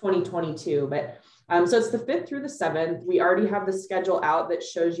 2022. But so it's the 5th through the 7th. We already have the schedule out that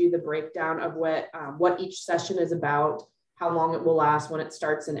shows you the breakdown of what each session is about, how long it will last, when it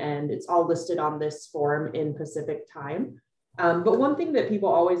starts and ends. It's all listed on this form in Pacific time. But one thing that people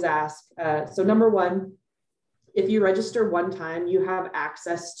always ask, so number one, if you register one time, you have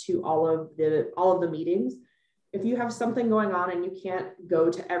access to all of the meetings. If you have something going on and you can't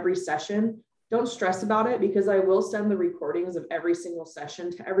go to every session, don't stress about it because I will send the recordings of every single session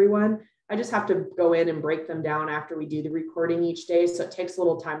to everyone. I just have to go in and break them down after we do the recording each day. So it takes a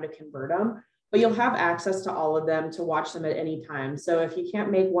little time to convert them. But you'll have access to all of them to watch them at any time. So if you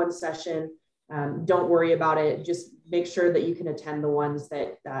can't make one session, don't worry about it. Just make sure that you can attend the ones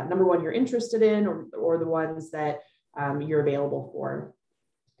that, number one, you're interested in or the ones that you're available for.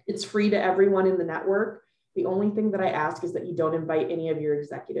 It's free to everyone in the network. The only thing that I ask is that you don't invite any of your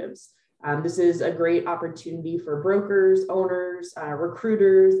executives. This is a great opportunity for brokers, owners,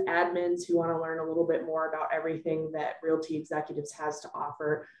 recruiters, admins who want to learn a little bit more about everything that Realty Executives has to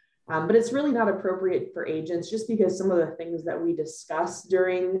offer. But it's really not appropriate for agents just because some of the things that we discuss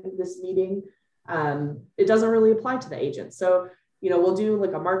during this meeting, it doesn't really apply to the agents. So, we'll do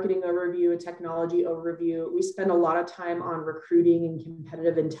like a marketing overview, a technology overview. We spend a lot of time on recruiting and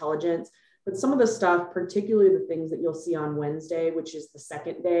competitive intelligence, but some of the stuff, particularly the things that you'll see on Wednesday, which is the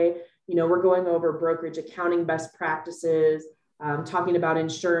second day, we're going over brokerage accounting best practices, talking about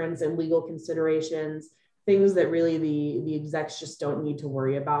insurance and legal considerations, things that really the execs just don't need to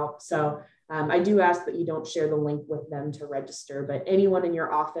worry about. So I do ask that you don't share the link with them to register, but anyone in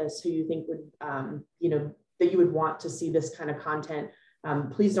your office who you think would, that you would want to see this kind of content,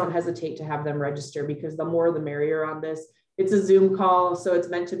 please don't hesitate to have them register, because the more the merrier on this. It's a Zoom call, so it's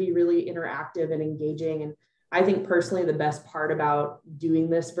meant to be really interactive and engaging. And I think personally the best part about doing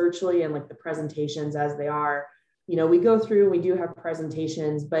this virtually and like the presentations as they are, we go through, we do have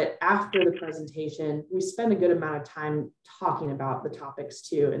presentations, but after the presentation, we spend a good amount of time talking about the topics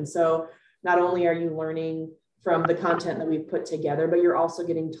too. And so not only are you learning from the content that we've put together, but you're also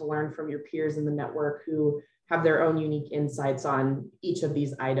getting to learn from your peers in the network who have their own unique insights on each of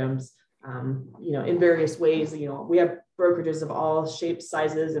these items, in various ways. We have brokerages of all shapes,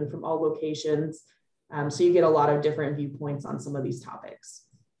 sizes, and from all locations. So you get a lot of different viewpoints on some of these topics.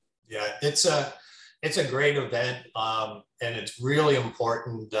 Yeah, it's a great event. And it's really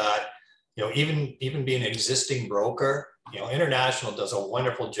important that, even being an existing broker, International does a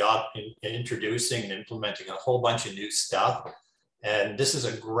wonderful job in introducing and implementing a whole bunch of new stuff. And this is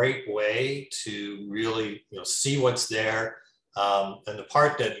a great way to really, see what's there. And the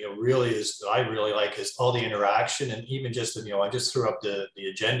part that I really like is all the interaction, and even just I just threw up the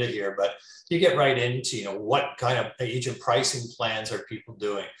agenda here, but you get right into what kind of agent pricing plans are people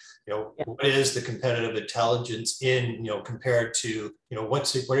doing, what is the competitive intelligence in compared to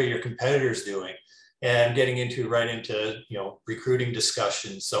what are your competitors doing, and getting right into recruiting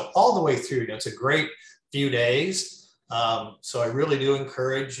discussions. So all the way through, it's a great few days. So I really do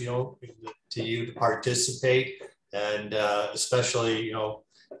encourage you to participate. And especially,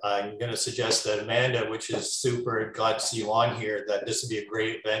 I'm going to suggest that Amanda, which is super glad to see you on here, that this would be a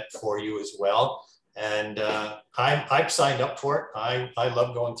great event for you as well. And I've signed up for it. I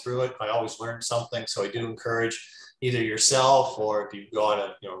love going through it. I always learn something. So I do encourage either yourself, or if you've got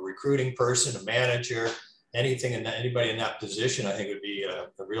a recruiting person, a manager, anybody in that position, I think it would be a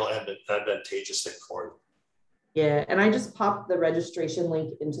real advantageous thing for you. Yeah, and I just popped the registration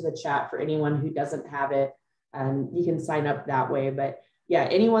link into the chat for anyone who doesn't have it. And you can sign up that way. But yeah,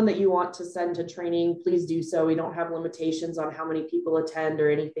 anyone that you want to send to training, please do so. We don't have limitations on how many people attend or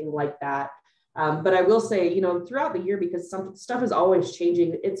anything like that. But I will say, throughout the year, because some stuff is always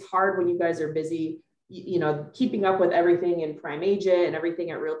changing, it's hard when you guys are busy, keeping up with everything in Prime Agent and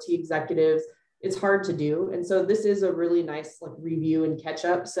everything at Realty Executives. It's hard to do. And so this is a really nice review and catch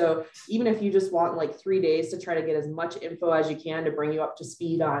up. So even if you just want 3 days to try to get as much info as you can to bring you up to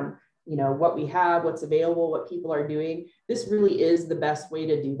speed on what we have, what's available, what people are doing, this really is the best way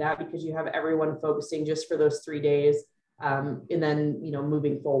to do that, because you have everyone focusing just for those 3 days, and then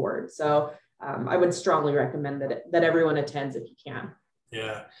moving forward. So I would strongly recommend that everyone attends if you can.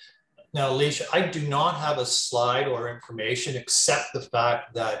 Yeah. Now, Alicia, I do not have a slide or information except the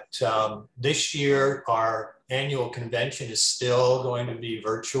fact that this year our annual convention is still going to be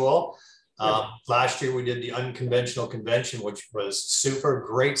virtual. Last year we did the unconventional convention, which was super,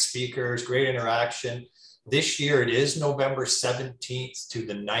 great speakers, great interaction. This year it is November 17th to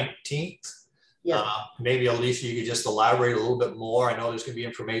the 19th. Yeah. Maybe Alicia, you could just elaborate a little bit more. I know there's going to be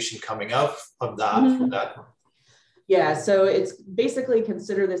information coming out of that. From that. Yeah, so it's basically,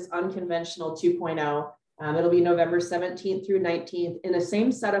 consider this unconventional 2.0. It'll be November 17th through 19th in the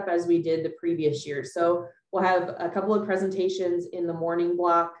same setup as we did the previous year. So we'll have a couple of presentations in the morning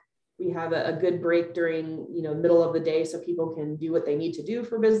block. We have a good break during middle of the day so people can do what they need to do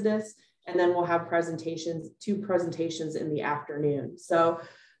for business. And then we'll have two presentations in the afternoon. So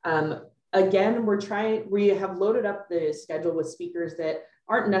again, we have loaded up the schedule with speakers that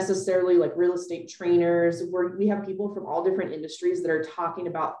aren't necessarily real estate trainers. We have people from all different industries that are talking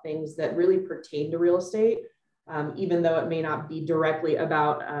about things that really pertain to real estate, even though it may not be directly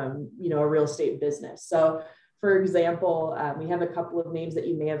about a real estate business. So for example, we have a couple of names that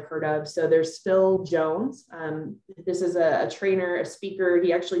you may have heard of. So there's Phil Jones. This is a trainer, a speaker.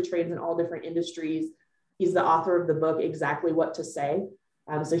 He actually trains in all different industries. He's the author of the book, Exactly What to Say.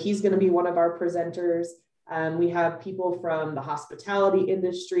 So he's going to be one of our presenters. We have people from the hospitality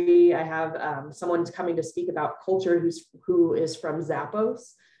industry. I have someone coming to speak about culture who is from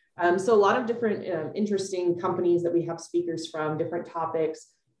Zappos. So a lot of different interesting companies that we have speakers from, different topics.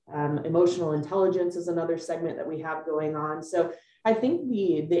 Emotional intelligence is another segment that we have going on. So I think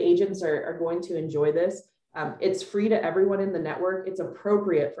the agents are going to enjoy this. It's free to everyone in the network. It's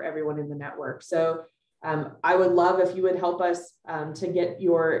appropriate for everyone in the network. So I would love if you would help us to get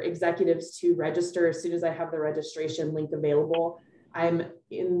your executives to register as soon as I have the registration link available. I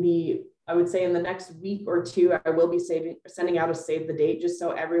would say in the next week or two, I will be sending out a save the date just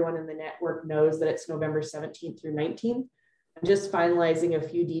so everyone in the network knows that it's November 17th through 19th. I'm just finalizing a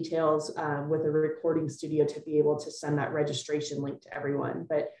few details with a recording studio to be able to send that registration link to everyone.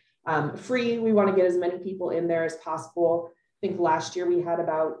 But Free, we want to get as many people in there as possible. I think last year we had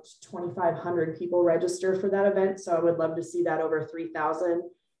about 2,500 people register for that event. So I would love to see that over 3,000.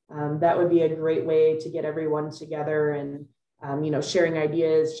 That would be a great way to get everyone together and, you know, sharing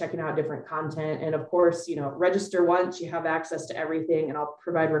ideas, checking out different content. And of course, you know, register once, you have access to everything, and I'll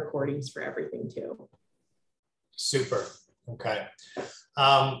provide recordings for everything too. Super. Okay.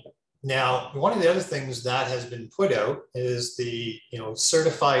 Now, one of the other things that has been put out is the, you know,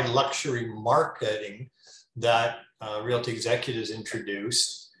 certified luxury marketing that Realty Executives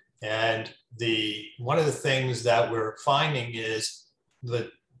introduced. And one of the things that we're finding is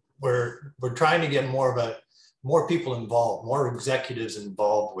that we're trying to get more people involved, more executives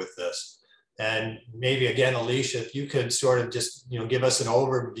involved with this. And maybe again, Alicia, if you could sort of just, you know, give us an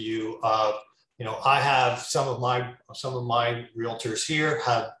overview of, you know, I have some of my realtors here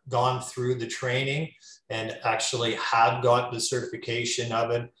have gone through the training and actually have got the certification of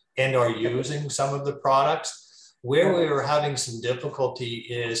it and are using some of the products. Where we were having some difficulty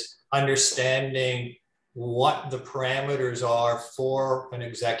is understanding what the parameters are for an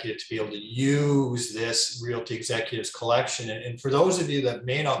executive to be able to use this Realty Executives collection. And for those of you that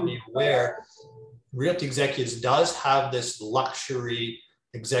may not be aware, Realty Executives does have this luxury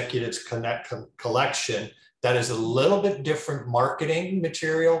Executives Connect collection that is a little bit different marketing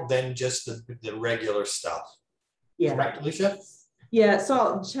material than just the regular stuff. Yeah. Correct, Alicia? Yeah,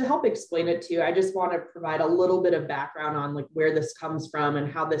 so to help explain it to you, I just want to provide a little bit of background on like where this comes from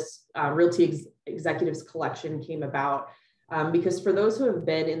and how this Realty Executives collection came about. Because for those who have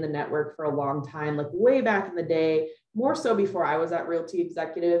been in the network for a long time, like way back in the day, more so before I was at Realty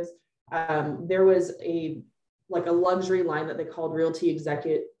Executives, there was a luxury line that they called Realty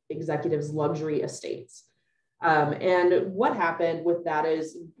Executives Luxury Estates. And what happened with that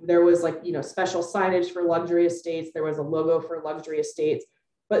is there was like, you know, special signage for luxury estates. There was a logo for luxury estates,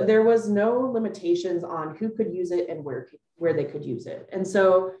 but there was no limitations on who could use it and where they could use it. And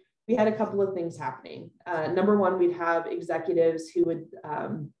so we had a couple of things happening. Number one, we'd have executives who would,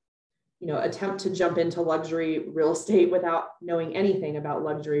 you know, attempt to jump into luxury real estate without knowing anything about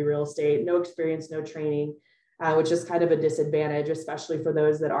luxury real estate, no experience, no training. Which is kind of a disadvantage, especially for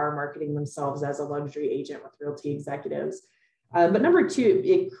those that are marketing themselves as a luxury agent with Realty Executives. But number two,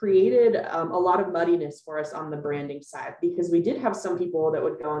 it created a lot of muddiness for us on the branding side, because we did have some people that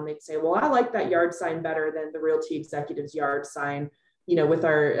would go and they'd say, well, I like that yard sign better than the Realty Executives yard sign, you know, with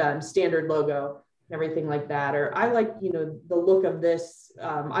our standard logo and everything like that. Or I like, you know, the look of this,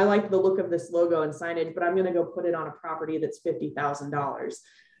 I like the look of this logo and signage, but I'm going to go put it on a property that's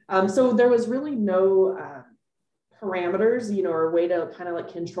 $50,000. So there was really no parameters, you know, or a way to kind of like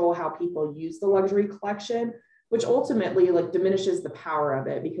control how people use the luxury collection, which ultimately like diminishes the power of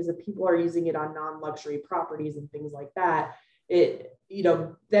it, because if people are using it on non-luxury properties and things like that, it, you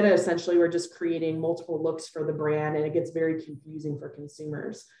know, then essentially we're just creating multiple looks for the brand, and it gets very confusing for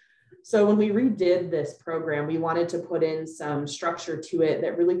consumers. So when we redid this program, we wanted to put in some structure to it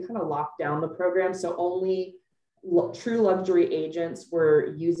that really kind of locked down the program. So only true luxury agents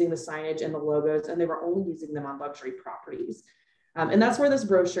were using the signage and the logos, and they were only using them on luxury properties. And that's where this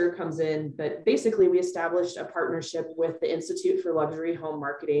brochure comes in. But basically, we established a partnership with the Institute for Luxury Home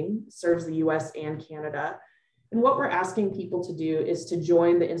Marketing, serves the US and Canada. And what we're asking people to do is to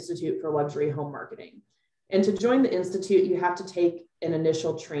join the Institute for Luxury Home Marketing. And to join the Institute, you have to take an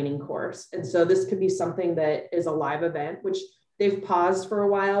initial training course. And so this could be something that is a live event, which they've paused for a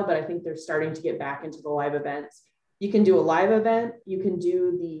while, but I think they're starting to get back into the live events. You can do a live event. You can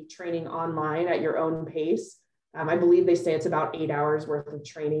do the training online at your own pace. I believe they say it's about 8 hours worth of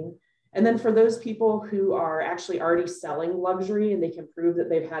training. And then for those people who are actually already selling luxury and they can prove that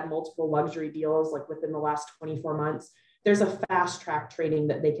they've had multiple luxury deals like within the last 24 months, there's a fast track training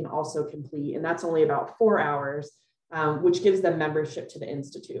that they can also complete. And that's only about 4 hours, which gives them membership to the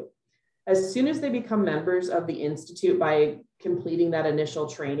Institute. As soon as they become members of the Institute by completing that initial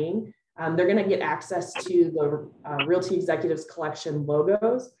training, they're going to get access to the Realty Executives Collection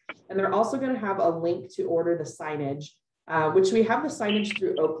logos. And they're also going to have a link to order the signage, which we have the signage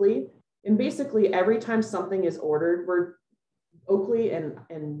through Oakley. And basically every time something is ordered, Oakley and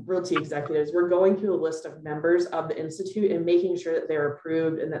Realty Executives, we're going through a list of members of the Institute and making sure that they're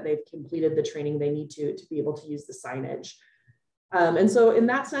approved and that they've completed the training they need to be able to use the signage. And so in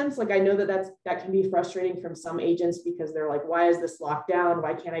that sense, like I know that can be frustrating from some agents because they're like, why is this locked down?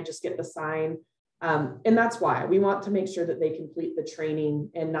 Why can't I just get the sign? And that's why we want to make sure that they complete the training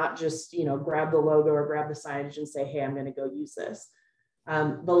and not just, you know, grab the logo or grab the signage and say, hey, I'm going to go use this.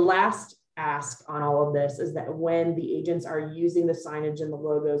 The last ask on all of this is that when the agents are using the signage and the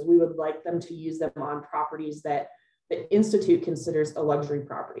logos, we would like them to use them on properties that the Institute considers a luxury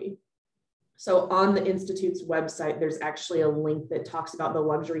property. So on the Institute's website, there's actually a link that talks about the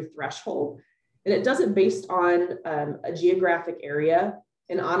luxury threshold, and it does it based on a geographic area.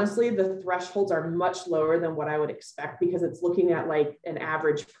 And honestly, the thresholds are much lower than what I would expect because it's looking at like an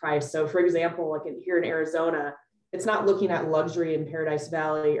average price. So for example, like here in Arizona, it's not looking at luxury in Paradise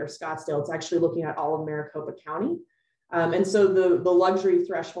Valley or Scottsdale. It's actually looking at all of Maricopa County. And so the luxury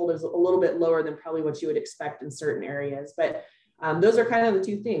threshold is a little bit lower than probably what you would expect in certain areas. But those are kind of the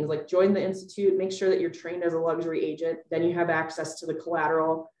two things, like join the Institute, make sure that you're trained as a luxury agent, then you have access to the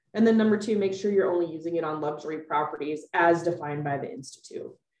collateral. And then number two, make sure you're only using it on luxury properties as defined by the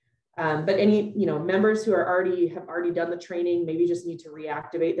Institute. But any members who have already done the training, maybe just need to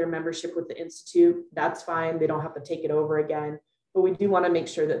reactivate their membership with the Institute. That's fine. They don't have to take it over again. But we do want to make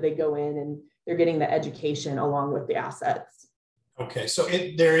sure that they go in and they're getting the education along with the assets. Okay, so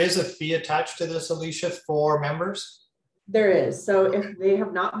there is a fee attached to this, Alicia, for members? There is. So if they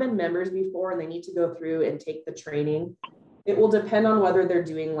have not been members before and they need to go through and take the training, it will depend on whether they're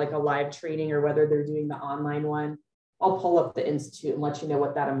doing like a live training or whether they're doing the online one. I'll pull up the Institute and let you know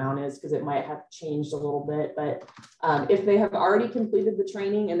what that amount is because it might have changed a little bit. But if they have already completed the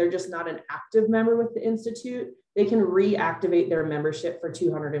training and they're just not an active member with the Institute, they can reactivate their membership for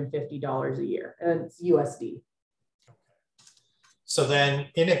 $250 a year, and it's USD. So then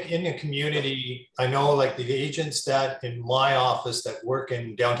in a community, I know like the agents that in my office that work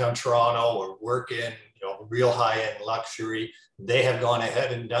in downtown Toronto or work in real high-end luxury, they have gone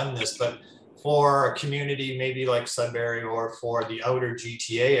ahead and done this. But for a community maybe like Sudbury or for the outer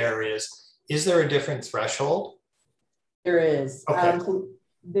GTA areas, is there a different threshold? There is. Okay.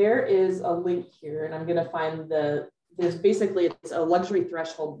 There is a link here, and I'm going to find it's a luxury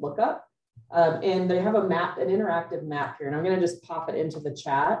threshold lookup. And they have a map, an interactive map here, and I'm going to just pop it into the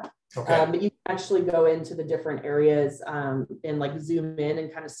chat. Okay. But you can actually go into the different areas and like zoom in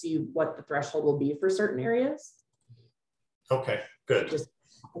and kind of see what the threshold will be for certain areas. Okay, good. Just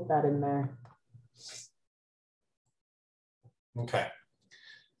put that in there. Okay.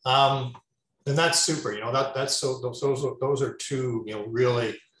 And that's super. That's so. Those are two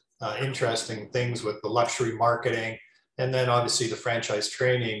really interesting things with the luxury marketing. And then obviously the franchise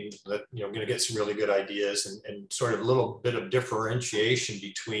training that, going to get some really good ideas and sort of a little bit of differentiation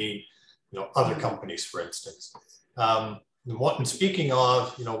between, other companies, for instance. And speaking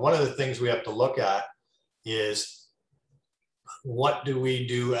of, one of the things we have to look at is what do we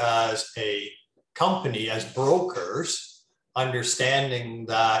do as a company, as brokers, understanding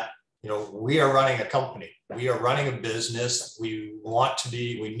that, we are running a company, we are running a business, we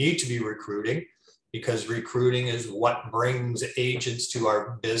need to be recruiting, because recruiting is what brings agents to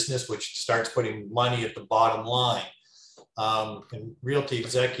our business, which starts putting money at the bottom line. And Realty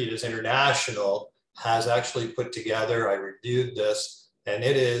Executives International has actually put together, I reviewed this, and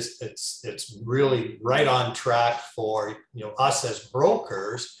it's really right on track for us as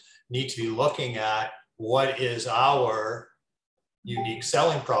brokers need to be looking at what is our unique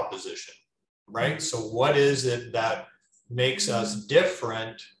selling proposition, right? So what is it that makes us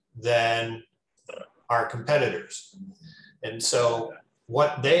different than our competitors? And so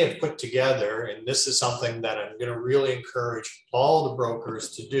what they have put together, and this is something that I'm going to really encourage all the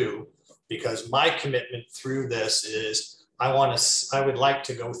brokers to do, because my commitment through this is I would like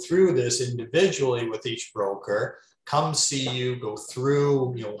to go through this individually with each broker, come see you, go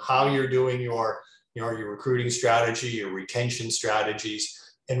through how you're doing your recruiting strategy, your retention strategies,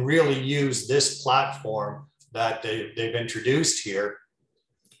 and really use this platform that they've introduced here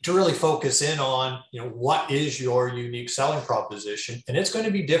to really focus in on, what is your unique selling proposition? And it's going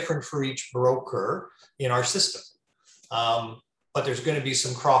to be different for each broker in our system. But there's going to be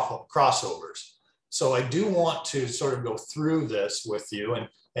some crossovers. So I do want to sort of go through this with you,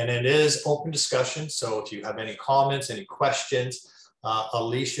 and it is open discussion. So if you have any comments, any questions,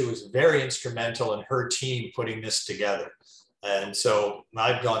 Alicia was very instrumental in her team putting this together. And so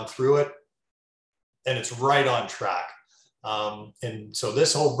I've gone through it and it's right on track. And so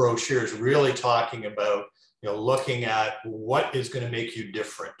this whole brochure is really talking about, looking at what is going to make you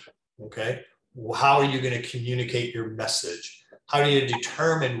different. Okay. How are you going to communicate your message? How do you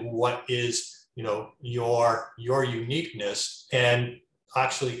determine what is, your uniqueness? And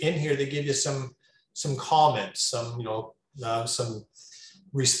actually in here, they give you some comments, some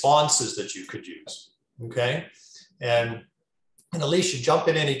responses that you could use. Okay. And Alicia, jump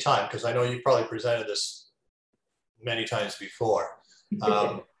in anytime, because I know you've probably presented this many times before.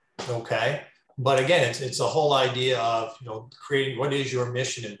 Okay. But again, it's a whole idea of, creating what is your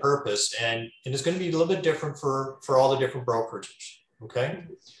mission and purpose. And it's going to be a little bit different for all the different brokerages. Okay.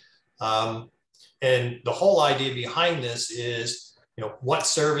 And the whole idea behind this is, what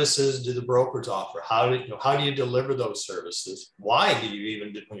services do the brokers offer? How do you deliver those services? Why do you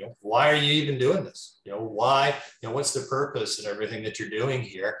even, why are you even doing this? Why, what's the purpose and everything that you're doing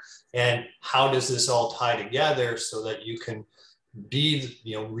here? And how does this all tie together so that you can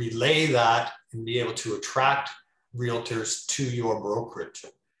relay that and be able to attract realtors to your brokerage,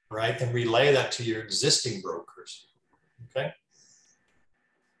 right? And relay that to your existing brokers, okay?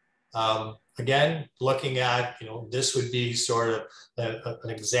 Again, looking at, this would be sort of an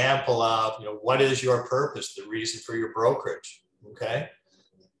example of, what is your purpose, the reason for your brokerage, okay?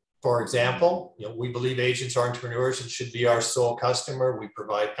 For example, we believe agents are entrepreneurs and should be our sole customer. We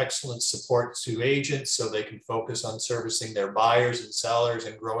provide excellent support to agents so they can focus on servicing their buyers and sellers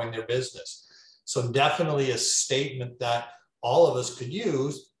and growing their business. So definitely a statement that all of us could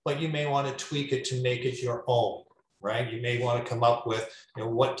use, but you may want to tweak it to make it your own. Right? You may want to come up with,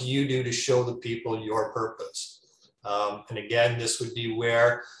 what do you do to show the people your purpose? And again, this would be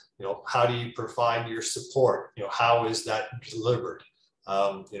where, how do you provide your support? How is that delivered?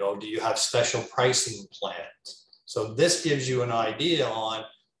 Do you have special pricing plans? So this gives you an idea on,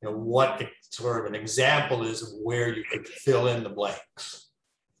 what sort of an example is of where you could fill in the blanks.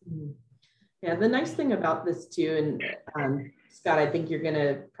 Yeah, the nice thing about this too, and Scott, I think you're going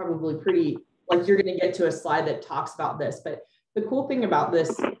to probably you're going to get to a slide that talks about this, but the cool thing about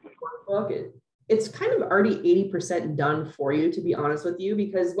this workbook, it's kind of already 80% done for you, to be honest with you,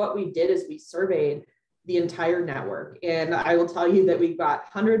 because what we did is we surveyed the entire network. And I will tell you that we've got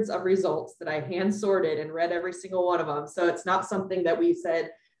hundreds of results that I hand sorted and read every single one of them. So it's not something that we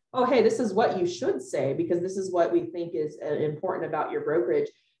said, oh, hey, this is what you should say, because this is what we think is important about your brokerage.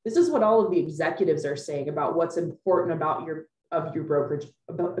 This is what all of the executives are saying about what's important about your brokerage,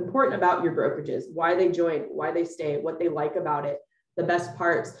 important about your brokerages, why they join, why they stay, what they like about it, the best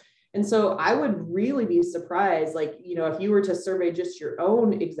parts. And so I would really be surprised, if you were to survey just your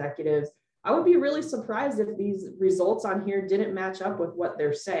own executives, I would be really surprised if these results on here didn't match up with what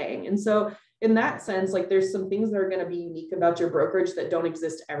they're saying. And so in that sense, there's some things that are going to be unique about your brokerage that don't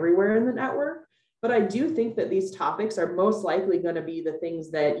exist everywhere in the network. But I do think that these topics are most likely going to be the things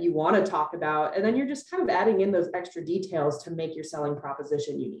that you want to talk about. And then you're just kind of adding in those extra details to make your selling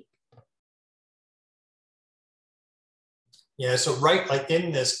proposition unique. Yeah, so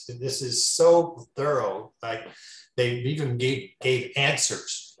in this is so thorough, they even gave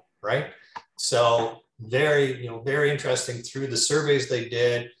answers, right? So very interesting through the surveys they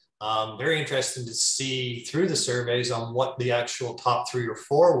did. Very interesting to see through the surveys on what the actual top 3 or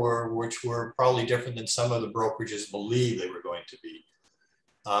 4 were, which were probably different than some of the brokerages believe they were going to be.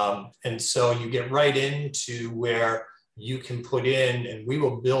 And so you get right into where you can put in, and we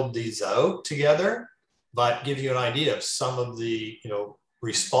will build these out together, but give you an idea of some of the,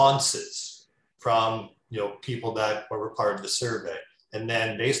 responses from, people that were part of the survey. And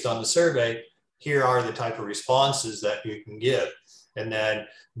then based on the survey, here are the type of responses that you can give. And then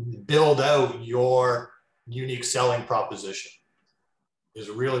build out your unique selling proposition is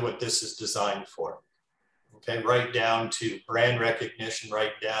really what this is designed for. Okay, right down to brand recognition,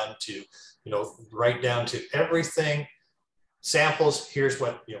 right down to everything. Samples, here's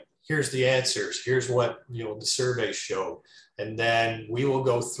the answers, here's what the surveys show. And then we will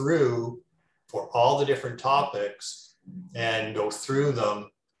go through for all the different topics and go through them.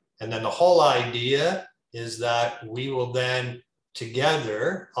 And then the whole idea is that we will then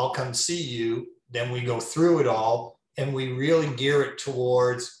together, I'll come see you, then we go through it all and we really gear it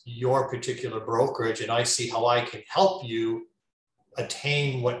towards your particular brokerage, and I see how I can help you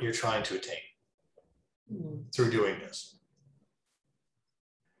attain what you're trying to attain through doing this.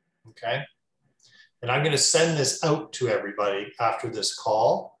 Okay. And I'm going to send this out to everybody after this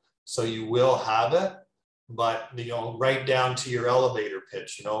call, so you will have it, but right down to your elevator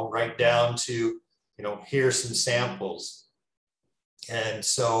pitch, right down to, here's some samples. And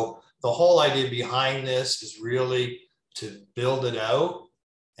so the whole idea behind this is really to build it out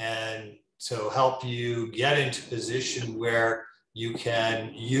and to help you get into a position where you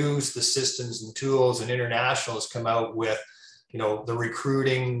can use the systems and tools, and International has come out with,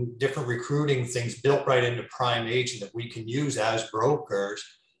 the different recruiting things built right into Prime Agent that we can use as brokers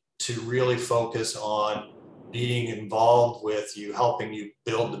to really focus on being involved with you, helping you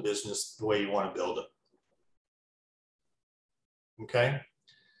build the business the way you want to build it. Okay.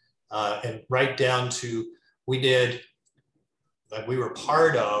 And right down to, we were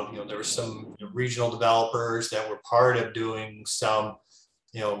part of, there were some regional developers that were part of doing some,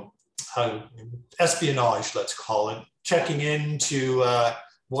 espionage, let's call it, checking into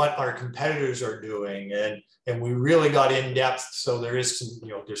what our competitors are doing, and we really got in depth. So there is some, you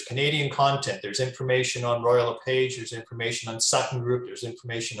know, there's Canadian content, there's information on Royal LePage, there's information on Sutton Group, there's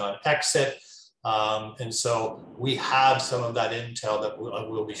information on Exit. And so we have some of that intel that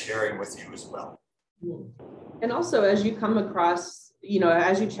we'll be sharing with you as well. And also, as you come across, you know,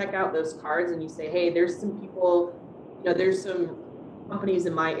 as you check out those cards and you say, hey, there's some people, you know, there's some companies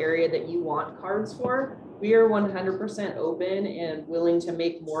in my area that you want cards for, we are 100% open and willing to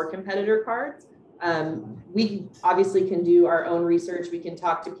make more competitor cards. We obviously can do our own research. We can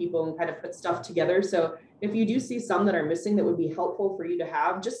talk to people and kind of put stuff together. So if you do see some that are missing that would be helpful for you to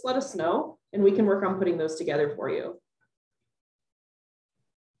have, just let us know and we can work on putting those together for you.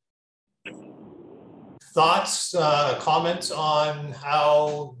 Thoughts, comments on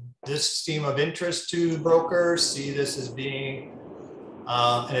how this seem of interest to brokers, see this as being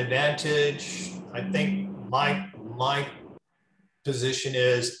an advantage? I think my position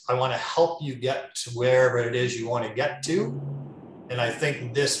is I want to help you get to wherever it is you want to get to. And I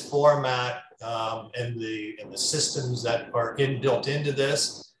think this format and the systems that are built into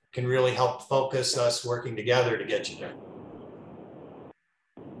this can really help focus us working together to get you there.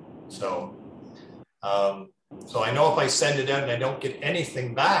 So I know if I send it out and I don't get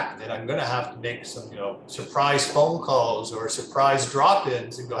anything back, then I'm going to have to make some, you know, surprise phone calls or surprise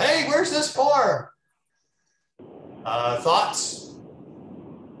drop-ins and go, hey, where's this form? Thoughts?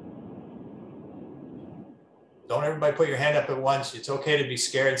 Don't everybody put your hand up at once. It's okay to be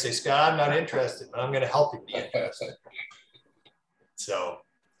scared and say, Scott, I'm not interested, but I'm going to help you be interested. So,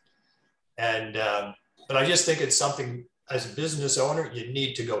 and, but I just think it's something as a business owner, you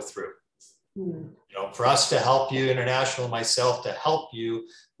need to go through. You know, for us to help you, International, myself, to help you,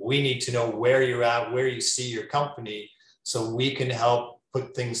 we need to know where you're at, where you see your company, so we can help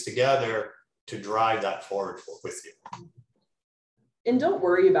put things together to drive that forward with you. And don't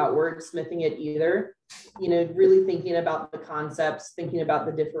worry about wordsmithing it either. You know, really thinking about the concepts, thinking about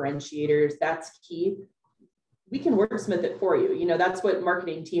the differentiators, that's key. We can wordsmith it for you. You know, that's what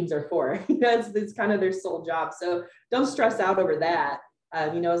marketing teams are for. That's kind of their sole job. So don't stress out over that.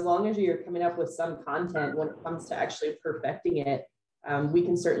 You know, as long as you're coming up with some content when it comes to actually perfecting it, we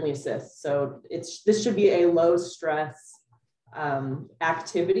can certainly assist. So this should be a low stress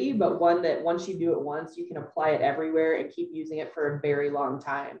activity, but one that once you do it once, you can apply it everywhere and keep using it for a very long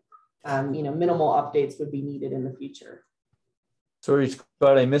time. You know, minimal updates would be needed in the future. Sorry,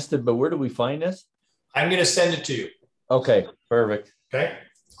 Scott, I missed it, but where do we find this? I'm going to send it to you. Okay, perfect. Okay,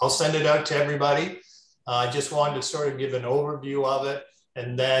 I'll send it out to everybody. I just wanted to sort of give an overview of it.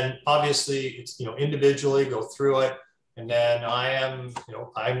 And then obviously it's, you know, individually go through it. And then I am, you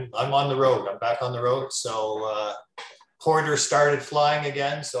know, I'm on the road. I'm back on the road. So Porter started flying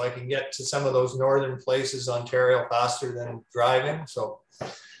again, so I can get to some of those northern places, Ontario, faster than driving. So,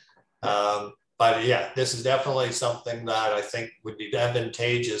 but yeah, this is definitely something that I think would be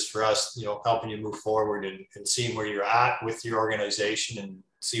advantageous for us, you know, helping you move forward and seeing where you're at with your organization and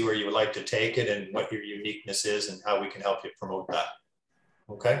see where you would like to take it and what your uniqueness is and how we can help you promote that.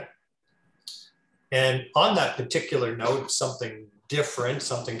 Okay. And on that particular note, something different,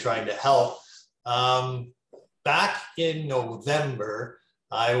 something trying to help. Back in November,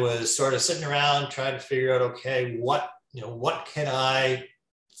 I was sort of sitting around trying to figure out, okay, what can I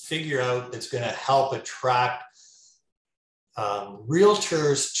figure out that's going to help attract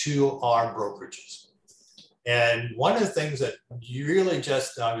realtors to our brokerages. And one of the things that you really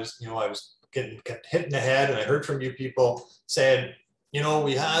just, I was getting hit in the head, and I heard from you people saying, you know,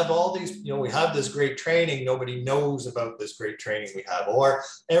 we have all these, you know, we have this great training. Nobody knows about this great training we have, or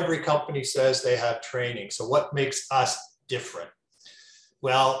every company says they have training. So what makes us different?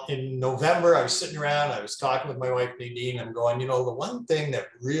 Well, in November, I was sitting around, I was talking with my wife, Nadine. I'm going, you know, the one thing that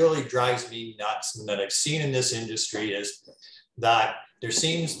really drives me nuts and that I've seen in this industry is that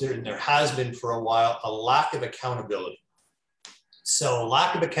there has been for a while, a lack of accountability. So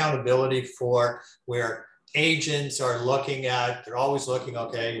lack of accountability for where agents are looking at, they're always looking,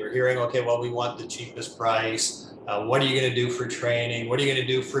 okay, you're hearing, okay, well, we want the cheapest price. What are you going to do for training? What are you going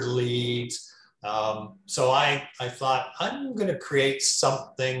to do for leads? So I thought I'm going to create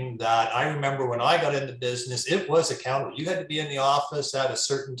something that I remember when I got into business, it was accountable. You had to be in the office at a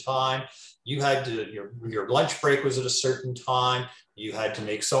certain time. You had to, your lunch break was at a certain time. You had to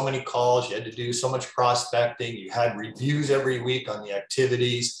make so many calls. You had to do so much prospecting. You had reviews every week on the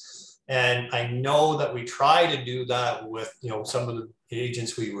activities. And I know that we try to do that with, you know, some of the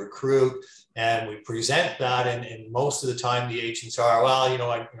agents we recruit, and we present that. And most of the time the agents are, well, you know,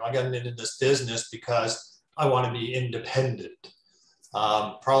 I got into this business because I want to be independent.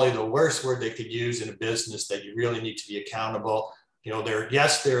 Probably the worst word they could use in a business that you really need to be accountable. You know, there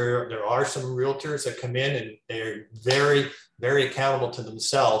are some realtors that come in and they're very, very accountable to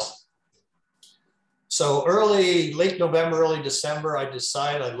themselves. So late November, early December, I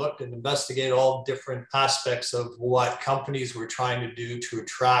looked and investigated all different aspects of what companies were trying to do to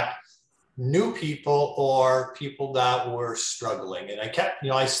attract new people or people that were struggling. And I kept,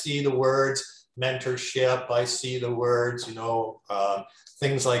 I see the words mentorship, I see the words,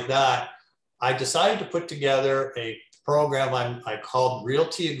 things like that. I decided to put together a program I called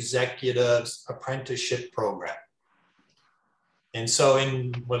Realty Executives Apprenticeship Program. And so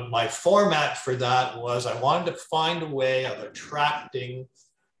what my format for that was, I wanted to find a way of attracting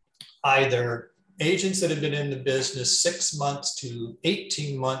either agents that have been in the business 6 months to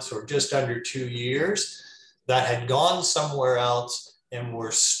 18 months or just under 2 years that had gone somewhere else and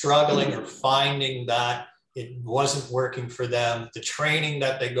were struggling or finding that it wasn't working for them. The training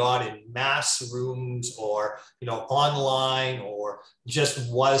that they got in mass rooms or, online or just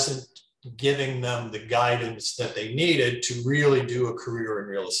wasn't giving them the guidance that they needed to really do a career in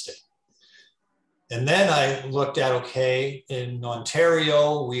real estate. And then I looked at, okay, in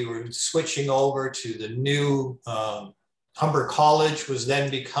Ontario, we were switching over to the new, Humber College was then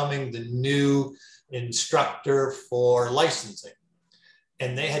becoming the new instructor for licensing.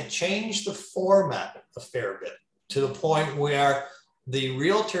 And they had changed the format a fair bit to the point where the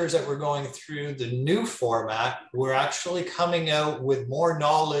realtors that were going through the new format were actually coming out with more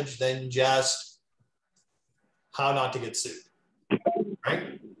knowledge than just how not to get sued,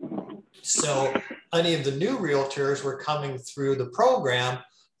 right? So any of the new realtors were coming through the program,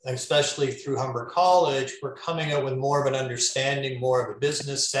 especially through Humber College, were coming out with more of an understanding, more of a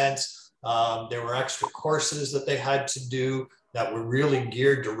business sense. There were extra courses that they had to do that were really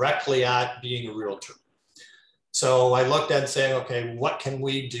geared directly at being a realtor. So I looked at saying, okay, what can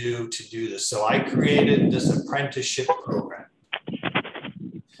we do to do this? So I created this apprenticeship program.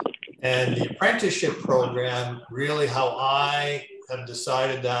 And the apprenticeship program, really how I have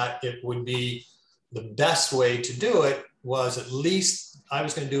decided that it would be the best way to do it was, at least I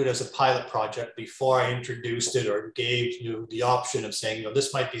was going to do it as a pilot project before I introduced it or gave you the option of saying,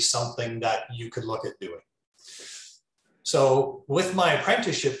 this might be something that you could look at doing. So with my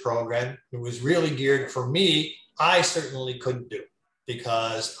apprenticeship program, it was really geared for me. I certainly couldn't do it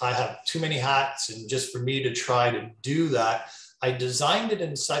because I have too many hats, and just for me to try to do that, I designed it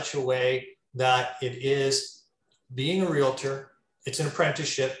in such a way that it is being a realtor. It's an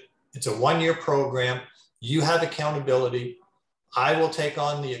apprenticeship. It's a 1-year program. You have accountability. I will take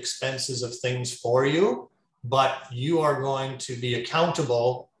on the expenses of things for you, but you are going to be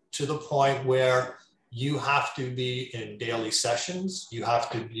accountable to the point where you have to be in daily sessions. You have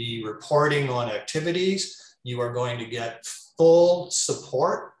to be reporting on activities. You are going to get full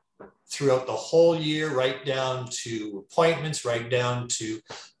support throughout the whole year, right down to appointments, right down to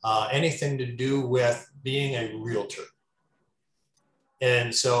anything to do with being a realtor.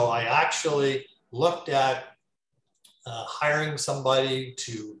 And so I actually looked at hiring somebody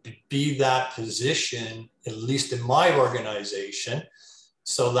to be that position, at least in my organization,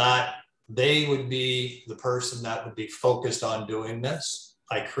 so that they would be the person that would be focused on doing this.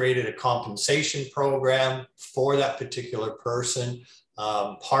 I created a compensation program for that particular person.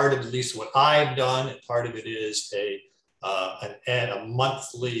 Part of at least what I've done, part of it is a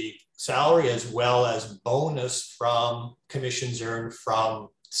monthly salary as well as bonus from commissions earned from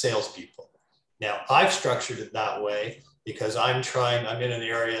salespeople. Now, I've structured it that way because I'm in an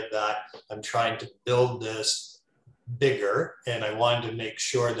area that I'm trying to build this bigger, and I wanted to make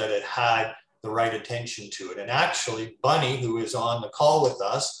sure that it had the right attention to it. And actually, Bunny, who is on the call with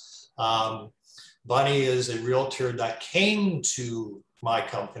us, Bunny is a realtor that came to my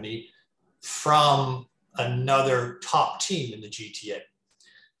company from another top team in the GTA.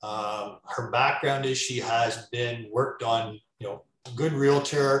 Her background is she has worked on, good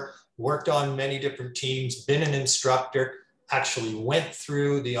realtor, worked on many different teams, been an instructor, actually went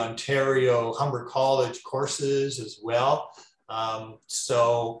through the Ontario Humber College courses as well.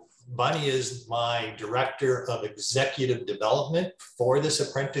 So Bunny is my director of executive development for this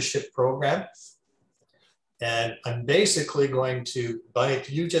apprenticeship program. And I'm basically going to, Bunny, if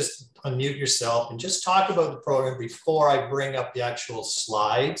you just unmute yourself and just talk about the program before I bring up the actual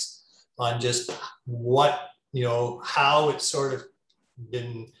slides on just what, how it's sort of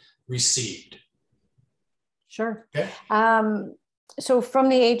been received. Sure. Okay. So from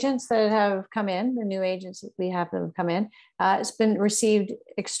the agents that have come in, the new agents that we have that have come in, it's been received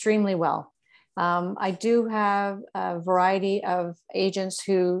extremely well. I do have a variety of agents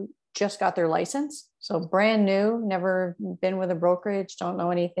who just got their license. So brand new, never been with a brokerage, don't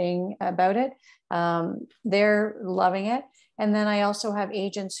know anything about it. They're loving it. And then I also have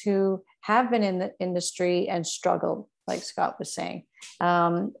agents who have been in the industry and struggled, like Scott was saying.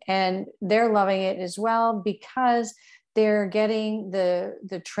 And they're loving it as well because they're getting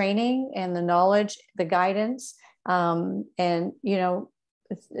the training and the knowledge, the guidance. And, you know,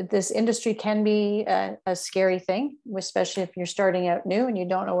 this industry can be a scary thing, especially if you're starting out new and you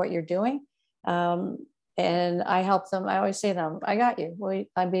don't know what you're doing. And I help them. I always say to them, I got you.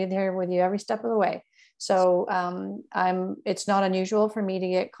 I'll be there with you every step of the way. So it's not unusual for me to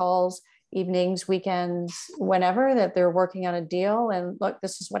get calls evenings, weekends, whenever, that they're working on a deal and look,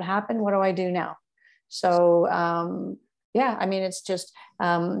 this is what happened. What do I do now? So yeah, I mean, it's just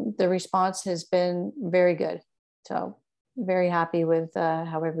the response has been very good. So very happy with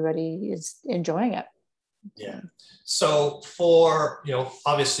how everybody is enjoying it. Yeah. So for, you know,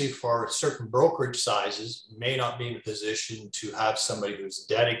 obviously for certain brokerage sizes, may not be in a position to have somebody who's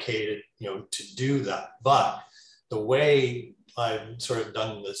dedicated, you know, to do that. But the way I've sort of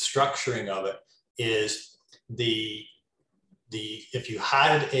done the structuring of it is if you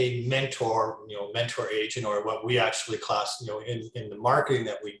had a mentor, you know, mentor agent, or what we actually class, you know, in the marketing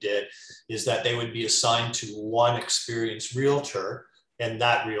that we did, is that they would be assigned to one experienced realtor, and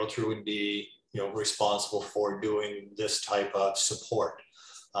that realtor would be, you know, responsible for doing this type of support.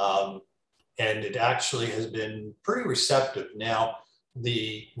 And it actually has been pretty receptive. Now,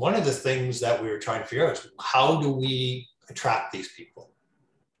 one of the things that we were trying to figure out is, how do we attract these people?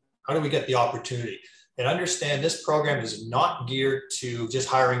 How do we get the opportunity? And understand, this program is not geared to just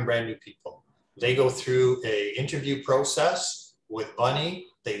hiring brand new people. They go through an interview process with Bunny.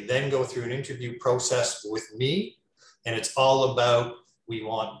 They then go through an interview process with me. And it's all about, we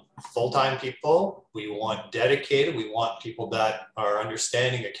want full-time people. We want dedicated. We want people that are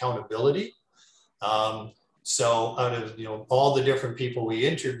understanding accountability. So out of, you know, all the different people we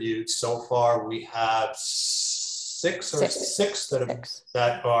interviewed so far, we have six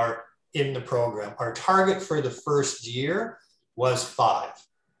that are in the program. Our target for the first year was 5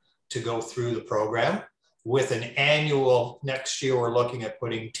 to go through the program, with an annual, next year we're looking at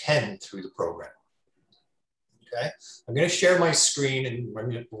putting 10 through the program. Okay, I'm going to share my screen, and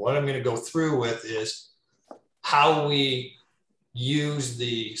what I'm going to go through with is how we use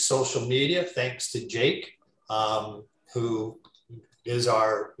the social media, thanks to Jake, who is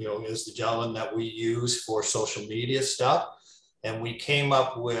is the gentleman that we use for social media stuff. And we came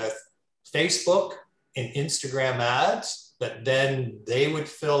up with Facebook and Instagram ads that then they would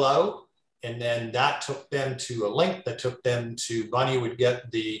fill out. And then that took them to a link that took them to, Bunny would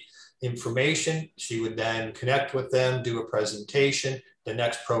get the information. She would then connect with them, do a presentation. The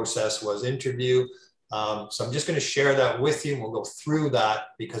next process was interview. So I'm just going to share that with you, and we'll go through that,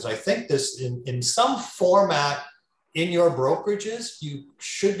 because I think this in some format in your brokerages, you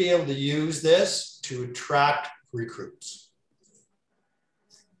should be able to use this to attract recruits.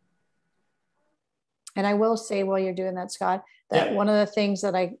 And I will say, while you're doing that, Scott, that one of the things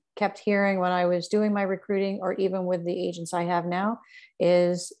that I kept hearing when I was doing my recruiting, or even with the agents I have now,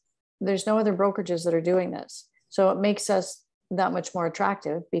 is there's no other brokerages that are doing this. So it makes us that much more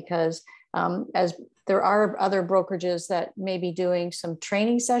attractive, because as there are other brokerages that may be doing some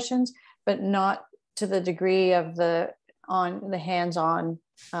training sessions, but not to the degree of the hands-on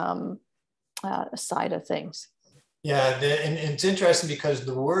side of things. Yeah, and it's interesting because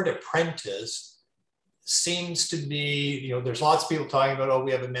the word apprentice seems to be, you know, there's lots of people talking about, oh,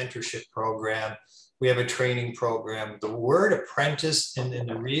 we have a mentorship program, we have a training program. The word apprentice, and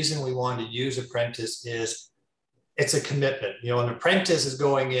the reason we want to use apprentice is it's a commitment. You know, an apprentice is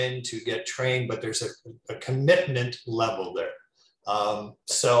going in to get trained, but there's a commitment level there.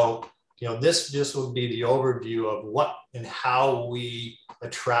 So, you know, this will be the overview of what and how we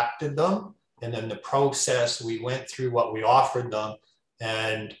attracted them, and then the process we went through, what we offered them,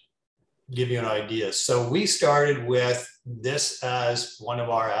 and give you an idea. So we started with this as one of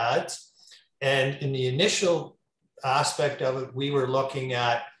our ads. And in the initial aspect of it, we were looking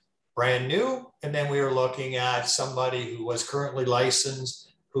at brand new, and then we were looking at somebody who was currently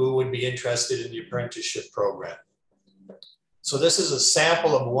licensed, who would be interested in the apprenticeship program. So this is a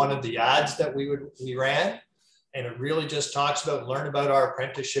sample of one of the ads that we ran, and it really just talks about, learn about our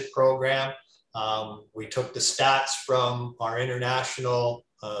apprenticeship program. We took the stats from our international,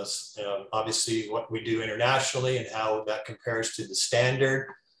 obviously what we do internationally and how that compares to the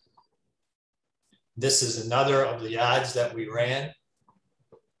standard. This is another of the ads that we ran.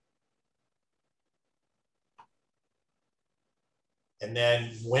 And then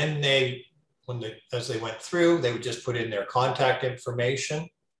as they went through, they would just put in their contact information.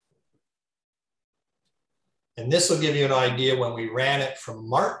 And this will give you an idea when we ran it from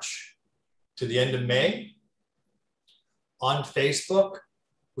March to the end of May. on Facebook,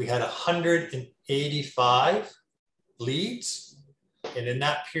 we had 185 leads. And in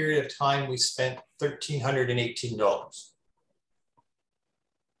that period of time, we spent $1,318.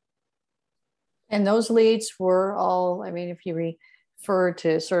 And those leads were all, I mean, if you refer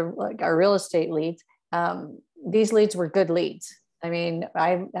to sort of like our real estate leads, these leads were good leads. I mean,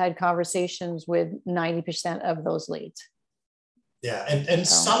 I had conversations with 90% of those leads. Yeah, and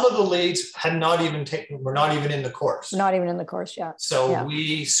some of the leads had not even were not even in the course. Not even in the course, yeah. So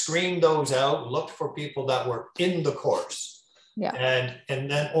we screened those out, looked for people that were in the course. Yeah. And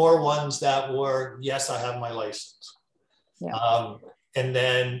then, or ones that were, yes, I have my license. Yeah. And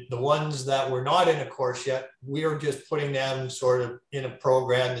then the ones that were not in a course yet, we are just putting them sort of in a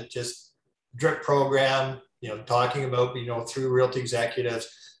program that just drip program, you know, talking about, you know, through Realty Executives.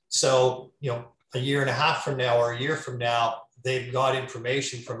 So, you know, a year and a half from now or a year from now, they've got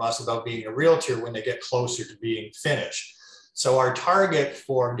information from us about being a realtor when they get closer to being finished. So our target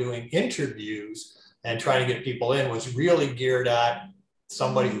for doing interviews and trying to get people in was really geared at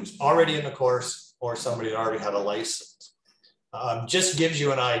somebody who's already in the course or somebody that already had a license. Just gives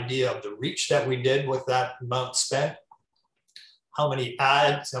you an idea of the reach that we did with that amount spent, how many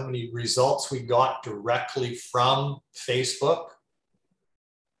ads, how many results we got directly from Facebook,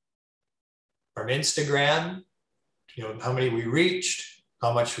 from Instagram, you know, how many we reached,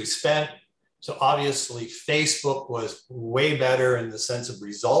 how much we spent. So obviously Facebook was way better in the sense of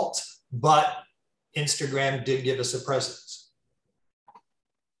results, but Instagram did give us a presence.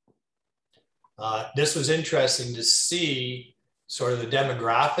 This was interesting to see sort of the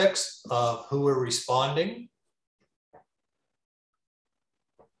demographics of who were responding.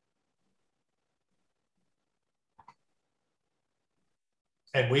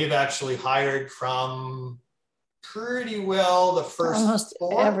 And we've actually hired from pretty well the first almost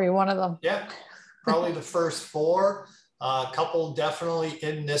 4. Every one of them. Yeah, probably the first 4. A couple definitely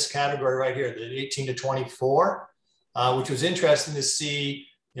in this category right here, the 18 to 24, which was interesting to see,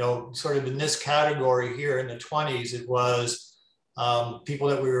 you know, sort of in this category here in the 20s, it was people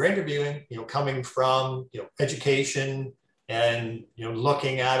that we were interviewing, you know, coming from, you know, education and, you know,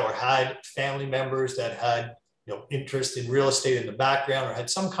 looking at or had family members that had, you know, interest in real estate in the background or had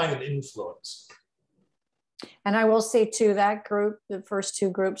some kind of influence. And I will say too, that group, the first 2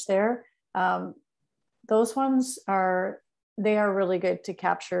 groups there, those ones they are really good to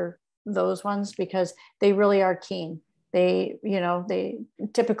capture those ones because they really are keen. They, you know, they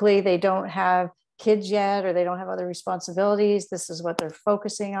typically, they don't have kids yet, or they don't have other responsibilities. This is what they're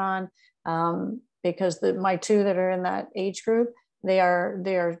focusing on. Because my 2 that are in that age group, they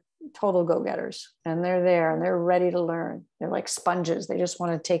are total go-getters, and they're there and they're ready to learn. They're like sponges. They just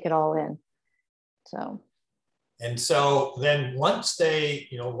want to take it all in. And so then once they,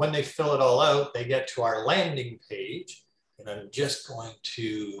 you know, when they fill it all out, they get to our landing page, and I'm just going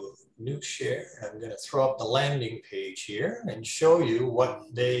to new share. I'm going to throw up the landing page here and show you what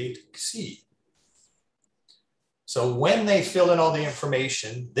they see. So when they fill in all the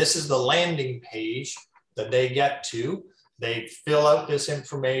information, this is the landing page that they get to. They fill out this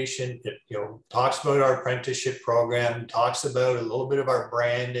information. It, you know, talks about our apprenticeship program, talks about a little bit of our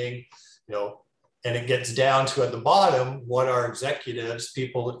branding, you know, and it gets down to at the bottom what our executives,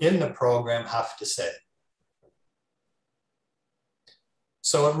 people in the program, have to say.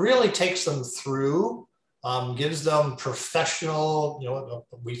 So it really takes them through, gives them professional, you know,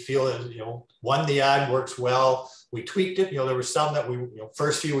 we feel that, you know, one, the ad works well. We tweaked it. You know, there were some that we, you know,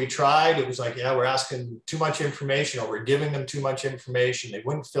 first few we tried, it was like, yeah, we're asking too much information, or we're giving them too much information. They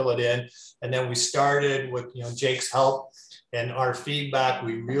wouldn't fill it in. And then we started with, you know, Jake's help and our feedback,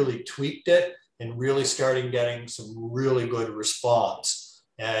 we really tweaked it and really started getting some really good response.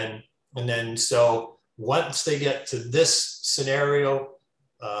 And then, so once they get to this scenario,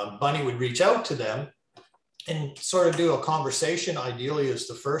 Bunny would reach out to them and sort of do a conversation. Ideally, is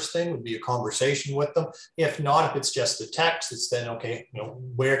the first thing would be a conversation with them. If not, if it's just a text, it's then, okay, you know,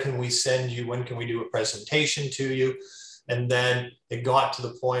 where can we send you? When can we do a presentation to you? And then it got to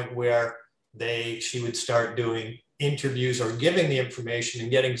the point where she would start doing interviews or giving the information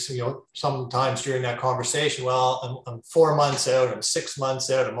and getting, you know, sometimes during that conversation, well, I'm 4 months out, I'm 6 months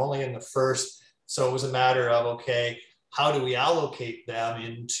out, I'm only in the first. So it was a matter of, okay, how do we allocate them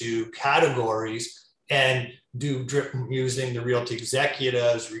into categories and do drip using the Realty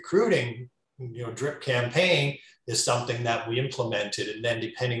Executives recruiting, you know, drip campaign is something that we implemented. And then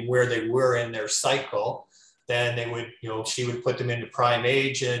depending where they were in their cycle, then they would, you know, she would put them into prime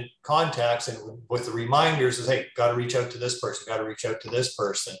agent contacts and with the reminders is, hey, got to reach out to this person, got to reach out to this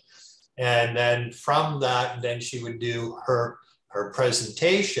person. And then from that, then she would do her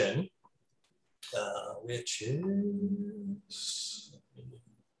presentation. which is,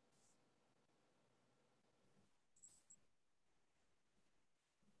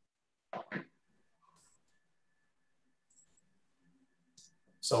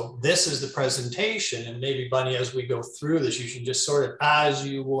 so this is the presentation, and maybe Bunny, as we go through this, you should just sort of, as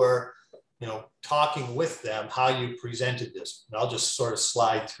you were, you know, talking with them, how you presented this. And I'll just sort of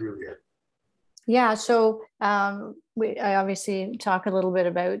slide through here. Yeah, so I obviously talk a little bit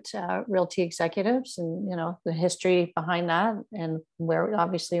about Realty Executives and, you know, the history behind that, and where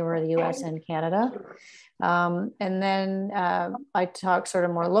obviously we're the US and Canada. And then I talk sort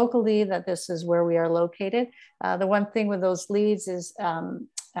of more locally that this is where we are located. The one thing with those leads is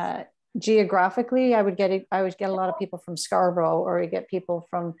geographically, I would get a lot of people from Scarborough, or you get people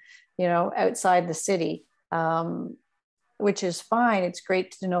from, you know, outside the city. Which is fine. It's great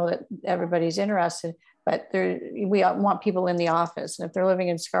to know that everybody's interested, but we want people in the office. And if they're living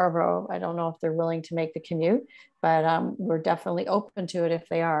in Scarborough, I don't know if they're willing to make the commute, but we're definitely open to it if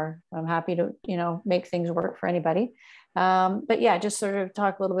they are. I'm happy to, you know, make things work for anybody. But yeah, just sort of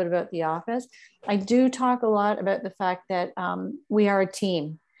talk a little bit about the office. I do talk a lot about the fact that we are a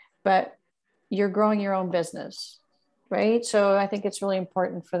team, but you're growing your own business, right? So I think it's really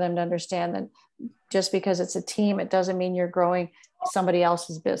important for them to understand that just because it's a team, it doesn't mean you're growing somebody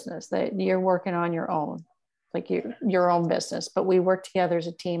else's business, that you're working on your own, like your own business, but we work together as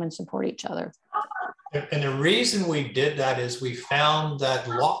a team and support each other. And the reason we did that is we found that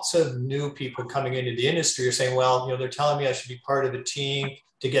lots of new people coming into the industry are saying, well, you know, they're telling me I should be part of the team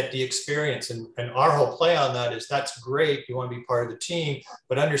to get the experience. And our whole play on that is that's great. You want to be part of the team,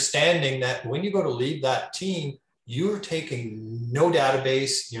 but understanding that when you go to lead that team, you're taking no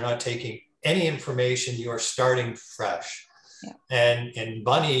database, you're not taking any information, you are starting fresh. Yeah. And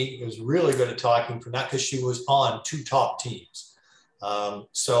Bunny was really good at talking from that because she was on 2 top teams.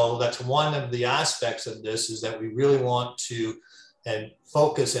 So that's one of the aspects of this, is that we really want to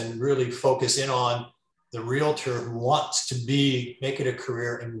focus in on the realtor who wants to make it a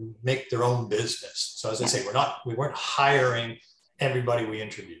career and make their own business. So as I say, we weren't hiring everybody we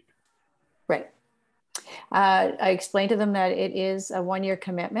interviewed. Right. I explained to them that it is a 1-year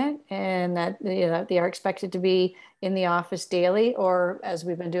commitment, and that, you know, they are expected to be in the office daily, or as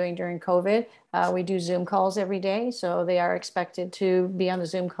we've been doing during COVID, we do Zoom calls every day. So they are expected to be on the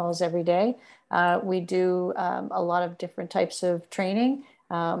Zoom calls every day. We do a lot of different types of training,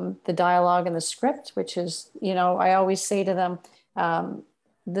 the dialogue and the script, which is, you know, I always say to them,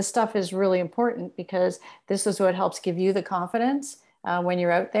 this stuff is really important because this is what helps give you the confidence when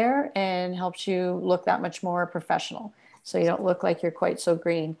you're out there, and helps you look that much more professional. So you don't look like you're quite so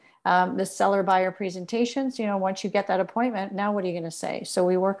green. The seller buyer presentations, you know, once you get that appointment, now what are you going to say? So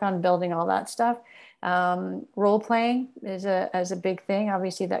we work on building all that stuff. Role playing is a big thing.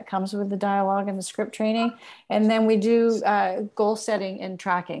 Obviously that comes with the dialogue and the script training. And then we do goal setting and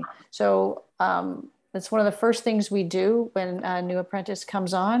tracking. So that's one of the first things we do when a new apprentice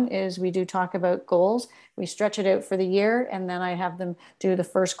comes on, is we do talk about goals. We stretch it out for the year, and then I have them do the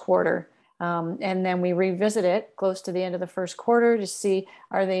first quarter. And then we revisit it close to the end of the first quarter to see,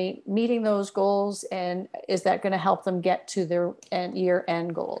 are they meeting those goals, and is that going to help them get to their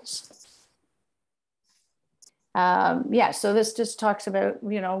year-end goals? Yeah, so this just talks about,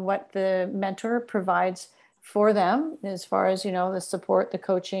 you know, what the mentor provides for them as far as, you know, the support, the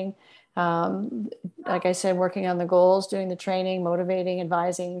coaching, like I said, working on the goals, doing the training, motivating,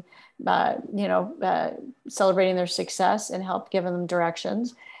 advising, you know, celebrating their success, and help giving them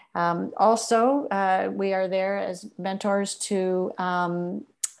directions. Also, we are there as mentors to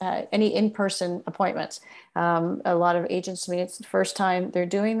any in-person appointments. A lot of agents, I mean, it's the first time they're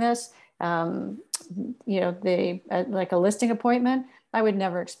doing this. You know, they like a listing appointment, I would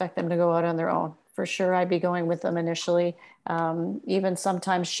never expect them to go out on their own. For sure, I'd be going with them initially. Even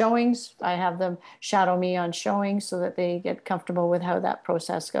sometimes showings, I have them shadow me on showings so that they get comfortable with how that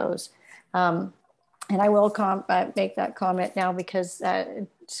process goes. And I will make that comment now because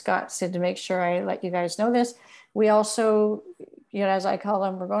Scott said to make sure I let you guys know this. We also, you know, as I call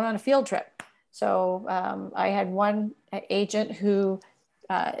them, we're going on a field trip. So I had one agent who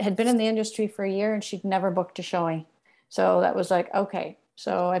had been in the industry for a year and she'd never booked a showing. So that was like, okay.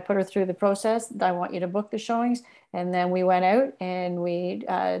 So I put her through the process. I want you to book the showings. And then we went out and we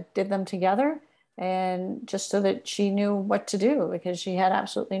did them together, and just so that she knew what to do, because she had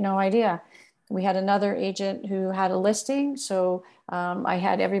absolutely no idea. We had another agent who had a listing. So I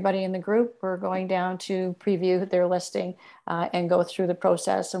had everybody in the group. We're going down to preview their listing and go through the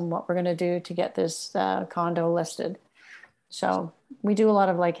process and what we're going to do to get this condo listed. So we do a lot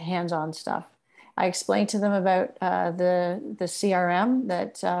of like hands-on stuff. I explained to them about the CRM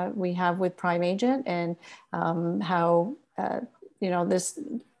that we have with Prime Agent, and how this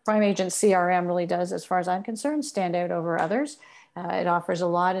Prime Agent CRM really does, as far as I'm concerned, stand out over others. It offers a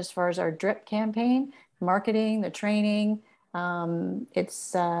lot as far as our drip campaign, marketing, the training. Yeah,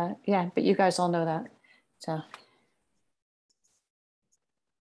 but you guys all know that. So.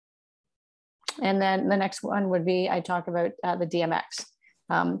 And then the next one would be, I talk about the DMX.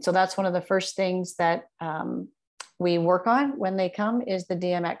 So that's one of the first things that we work on when they come, is the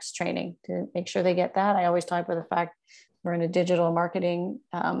DMX training, to make sure they get that. I always talk about the fact we're in a digital marketing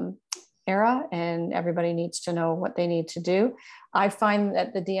era, and everybody needs to know what they need to do. I find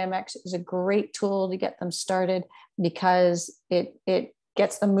that the DMX is a great tool to get them started, because it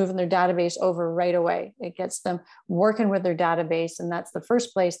gets them moving their database over right away. It gets them working with their database. And that's the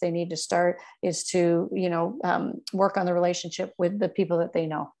first place they need to start, is to, work on the relationship with the people that they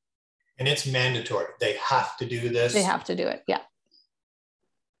know. And it's mandatory. They have to do this. They have to do it. Yeah.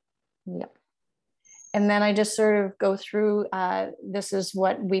 Yep. And then I just sort of go through, this is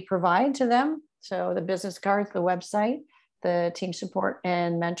what we provide to them. So the business cards, the website, the team support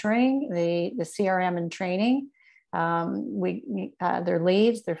and mentoring, the CRM and training. Their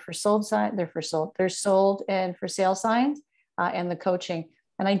leads, they're sold and for sale signs, and the coaching.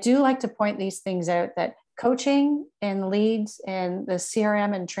 And I do like to point these things out, that coaching and leads and the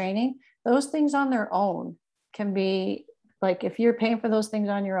CRM and training, those things on their own can be, like, if you're paying for those things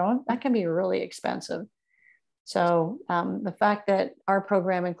on your own, that can be really expensive. So the fact that our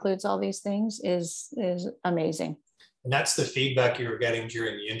program includes all these things is amazing. And that's the feedback you were getting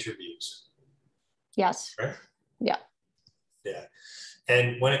during the interviews. Yes. Right? Yeah. Yeah.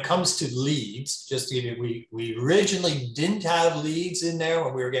 And when it comes to leads, just to give you, we originally didn't have leads in there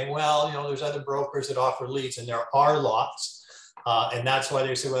when we were getting, there's other brokers that offer leads, and there are lots. And that's why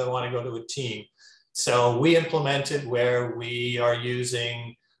they say, well, I want to go to a team. So we implemented where we are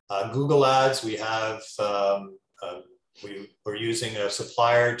using Google Ads. We have, we're using a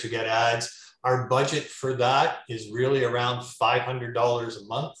supplier to get ads. Our budget for that is really around $500 a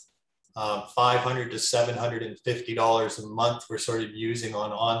month. $500 to $750 a month we're sort of using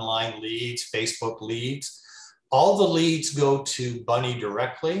on online leads, Facebook leads. All the leads go to Bunny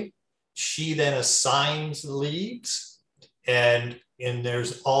directly. She then assigns the leads, and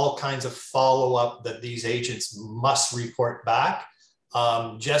there's all kinds of follow-up that these agents must report back,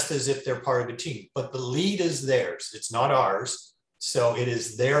 just as if they're part of a team. But the lead is theirs, it's not ours. So it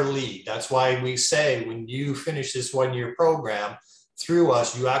is their lead. That's why we say, when you finish this one-year program, through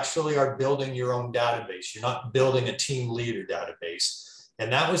us, you actually are building your own database. You're not building a team leader database.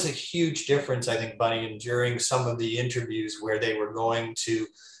 And that was a huge difference, I think, Bunny, and during some of the interviews where they were going to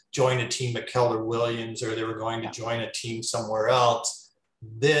join a team at Keller Williams, or they were going to join a team somewhere else.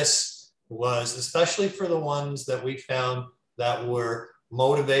 This was, especially for the ones that we found that were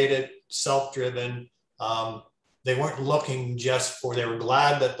motivated, self-driven, they weren't looking just for, they were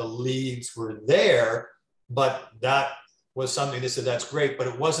glad that the leads were there, but that was something they said, that's great, but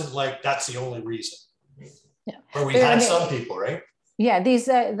it wasn't like that's the only reason. Yeah. Or we had some people, right? Yeah, these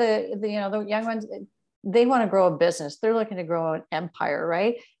the young ones, they want to grow a business. They're looking to grow an empire,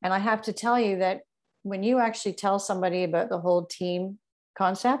 right? And I have to tell you that when you actually tell somebody about the whole team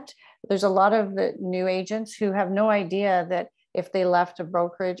concept, there's a lot of the new agents who have no idea that if they left a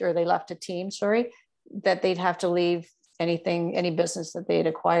brokerage, or they left a team, that they'd have to leave any business that they'd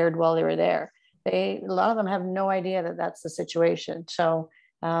acquired while they were there. A lot of them have no idea that that's the situation. So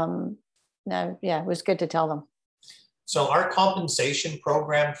yeah, it was good to tell them. So our compensation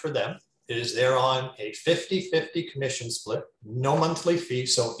program for them is they're on a 50-50 commission split, no monthly fee.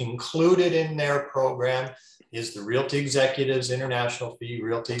 So included in their program is the Realty Executives International fee,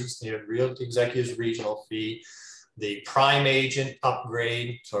 Realty Executives Regional fee, the Prime Agent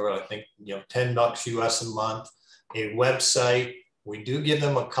upgrade, so I think $10 US a month, a website. We do give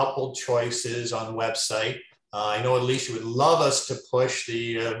them a couple choices on website. I know Alicia would love us to push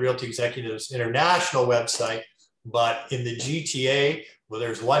the Realty Executives International website, but in the GTA, well,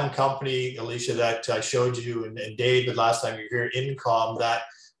 there's one company, Alicia, that I showed you, and David last time you were here, Incom, that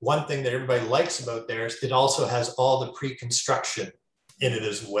one thing that everybody likes about theirs, it also has all the pre-construction in it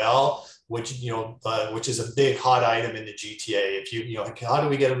as well, which is a big hot item in the GTA. If how do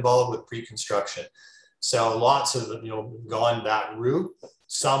we get involved with pre-construction? So lots of gone that route.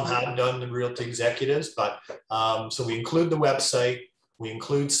 Some have done the Realty Executives, but so we include the website. We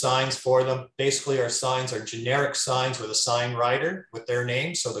include signs for them. Basically, our signs are generic signs with a sign writer with their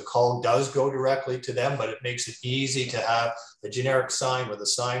name. So the call does go directly to them, but it makes it easy to have a generic sign with a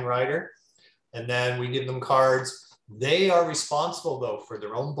sign writer. And then we give them cards They are responsible though for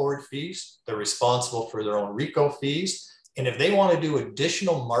their own board fees. They're responsible for their own RICO fees. And if they want to do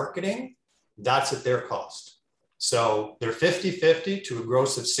additional marketing, that's at their cost. So they're 50-50 to a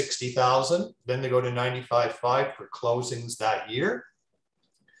gross of 60,000. Then they go to 95.5 for closings that year.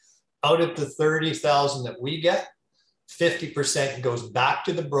 Out of the 30,000 that we get, 50% goes back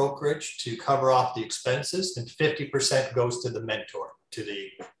to the brokerage to cover off the expenses, and 50% goes to the mentor,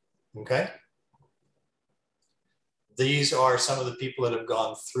 okay? These are some of the people that have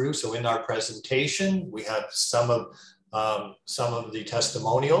gone through. So in our presentation, we have some of the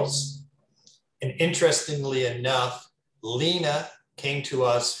testimonials. And interestingly enough, Lena came to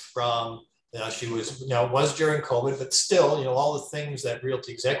us from, she was, now it was during COVID, but still, all the things that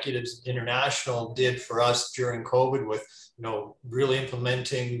Realty Executives International did for us during COVID with, really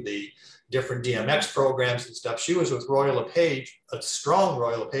implementing the different DMX programs and stuff. She was with Royal LePage, a strong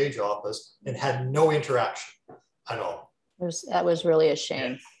Royal LePage office, and had no interaction at all. That was really a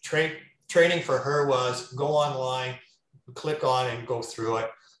shame. Training for her was go online, click on and go through it.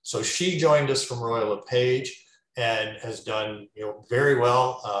 So she joined us from Royal LePage and has done very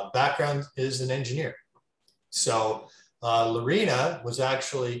well. Background is an engineer. So Lorena was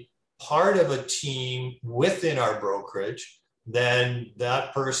actually part of a team within our brokerage. Then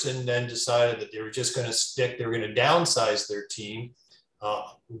that person then decided that they were just going to they were going to downsize their team,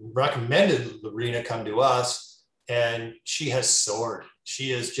 recommended Lorena come to us, and she has soared.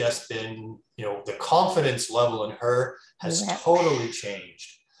 She has just been, the confidence level in her has totally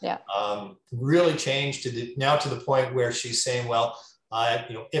changed. Yeah. Really changed to the point where she's saying, well,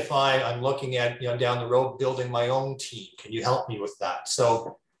 if I'm looking at, down the road, building my own team, can you help me with that?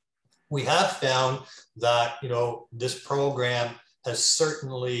 So we have found that, this program has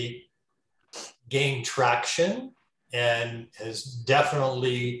certainly gained traction and has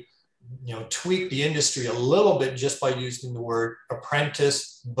definitely, tweaked the industry a little bit just by using the word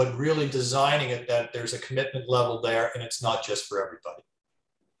apprentice, but really designing it that there's a commitment level there and it's not just for everybody.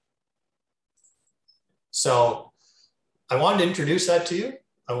 So I wanted to introduce that to you.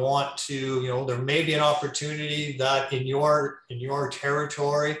 I want to, there may be an opportunity that in your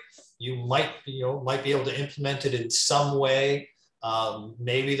territory, you might be able to implement it in some way.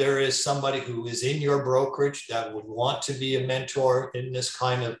 Maybe there is somebody who is in your brokerage that would want to be a mentor in this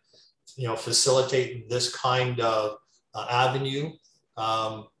kind of, facilitate this kind of avenue.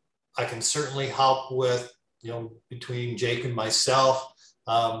 I can certainly help with, between Jake and myself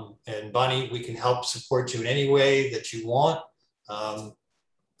and Bunny, we can help support you in any way that you want.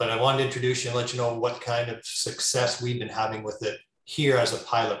 But I wanted to introduce you and let you know what kind of success we've been having with it here as a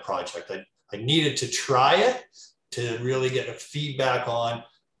pilot project. I needed to try it to really get a feedback on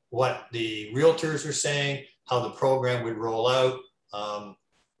what the realtors are saying, how the program would roll out.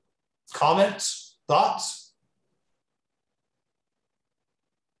 Comments, thoughts?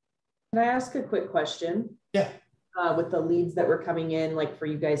 Can I ask a quick question? Yeah. With the leads that were coming in, like for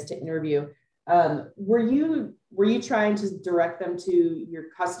you guys to interview, were you trying to direct them to your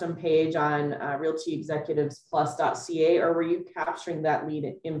custom page on realtyexecutivesplus.ca, or were you capturing that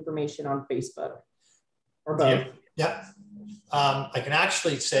lead information on Facebook, or both? Yeah. I can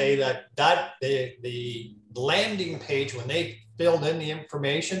actually say that the landing page, when they filled in the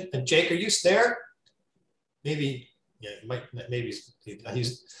information, and Jake, are you there? Maybe, yeah, maybe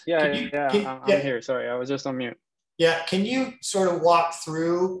he's. I'm here. Sorry, I was just on mute. Yeah, can you sort of walk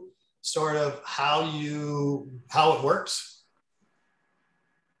through sort of how it works?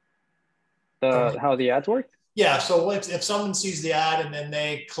 How the ads work? Yeah, so if someone sees the ad and then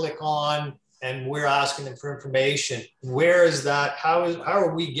they click on and we're asking them for information, where is that? How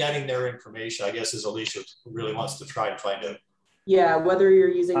are we getting their information? I guess as Alicia really wants to try and find out. Yeah, whether you're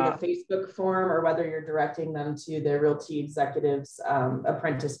using the Facebook form or whether you're directing them to the Realty Executives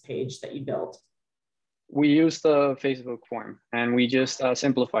apprentice page that you built. We used the Facebook form and we just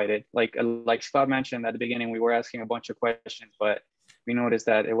simplified it. Like Scott mentioned at the beginning, we were asking a bunch of questions, but we noticed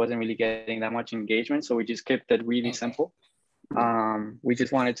that it wasn't really getting that much engagement. So we just kept it really simple. We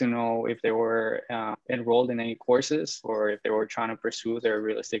just wanted to know if they were enrolled in any courses or if they were trying to pursue their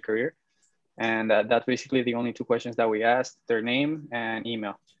real estate career. And that's basically the only two questions that we asked: their name and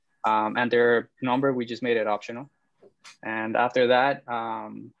email. And their number, we just made it optional. And after that,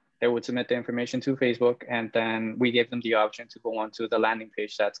 they would submit the information to Facebook, and then we gave them the option to go on to the landing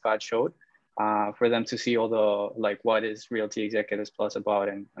page that Scott showed for them to see all the, what is Realty Executives Plus about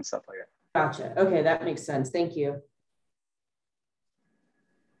and stuff like that. Gotcha. Okay, that makes sense. Thank you.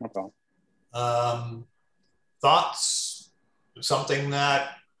 No problem. Thoughts? Something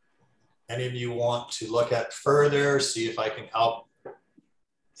that any of you want to look at further, see if I can help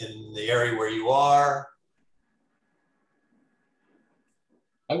in the area where you are?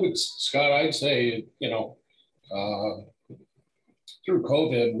 Scott, I'd say, you know, through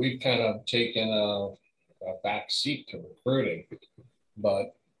COVID, we've kind of taken a back seat to recruiting,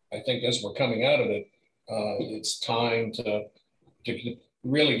 but I think as we're coming out of it, it's time to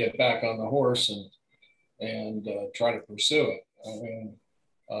really get back on the horse and try to pursue it. I mean,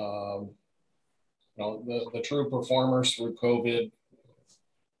 you know, the true performers through COVID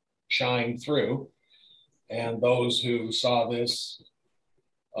shined through, and those who saw this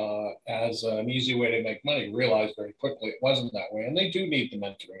as an easy way to make money realized very quickly it wasn't that way, and they do need the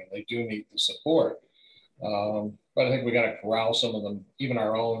mentoring and they do need the support. But I think we got to corral some of them, even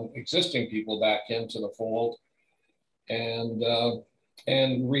our own existing people, back into the fold and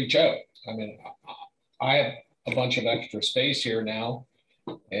reach out. I mean, I have a bunch of extra space here now,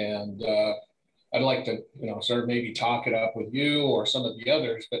 and I'd like to, you know, sort of maybe talk it up with you or some of the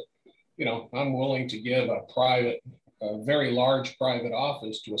others, but, you know, I'm willing to give a very large private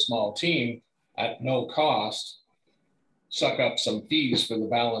office to a small team at no cost, suck up some fees for the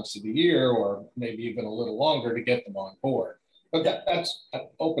balance of the year, or maybe even a little longer to get them on board. But that's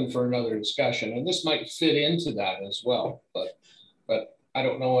open for another discussion. And this might fit into that as well. But I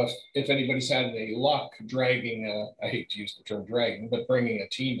don't know if anybody's had any luck dragging, I hate to use the term dragging, but bringing a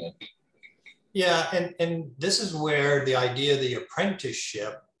team in. Yeah, and this is where the idea of the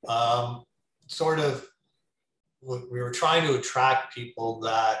apprenticeship sort of, we were trying to attract people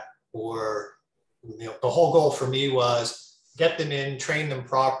that were, you know, the whole goal for me was get them in, train them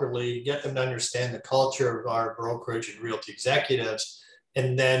properly, get them to understand the culture of our brokerage and realty executives.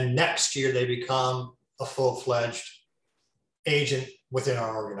 And then next year they become a full-fledged agent within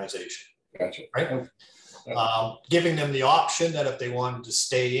our organization. Gotcha. Right? Giving them the option that if they wanted to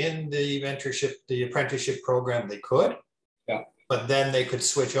stay in the mentorship, the apprenticeship program, they could. Yeah. But then they could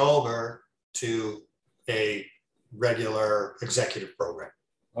switch over to a regular executive program.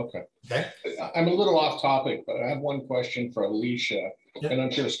 Okay. Okay. I'm a little off topic, but I have one question for Alicia, and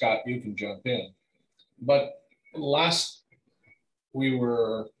I'm sure Scott, you can jump in. But last we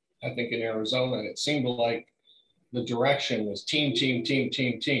were, I think, in Arizona, it seemed like the direction was team, team, team,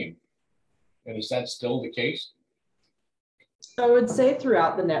 team, team. And is that still the case? So I would say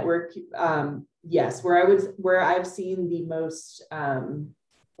throughout the network, yes, where I've seen the most,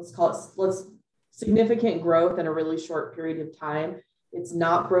 let's significant growth in a really short period of time. It's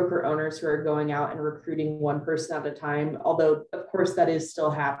not broker owners who are going out and recruiting one person at a time, although of course that is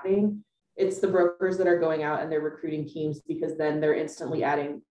still happening. It's the brokers that are going out and they're recruiting teams, because then they're instantly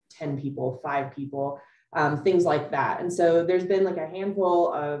adding 10 people, 5 people, things like that. And so there's been like a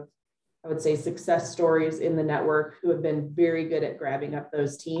handful of, I would say, success stories in the network who have been very good at grabbing up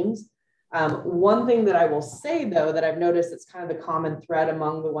those teams. One thing that I will say, though, that I've noticed, it's kind of the common thread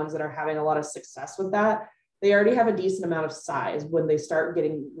among the ones that are having a lot of success with that, they already have a decent amount of size when they start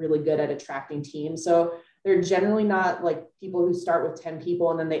getting really good at attracting teams. So they're generally not like people who start with 10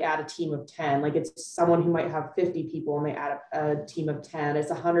 people and then they add a team of 10. Like it's someone who might have 50 people and they add a team of 10. It's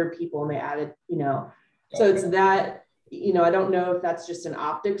 100 people and they added, you know, so it's that, you know, I don't know if that's just an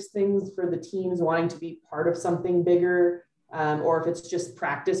optics thing for the teams wanting to be part of something bigger, or if it's just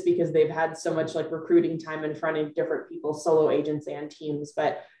practice because they've had so much like recruiting time in front of different people, solo agents and teams.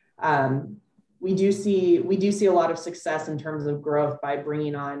 But we do see a lot of success in terms of growth by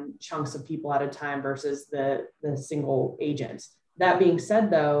bringing on chunks of people at a time versus the single agents. That being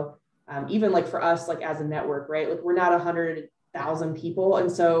said, though, even like for us, like as a network, right? Like we're not 100,000 people, and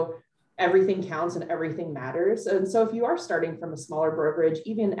so everything counts and everything matters. And so if you are starting from a smaller brokerage,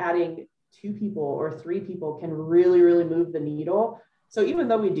 even adding 2 people or 3 people can really, really move the needle. So even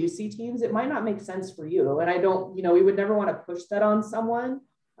though we do see teams, it might not make sense for you. And I don't, you know, we would never want to push that on someone.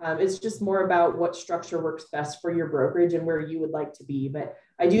 It's just more about what structure works best for your brokerage and where you would like to be. But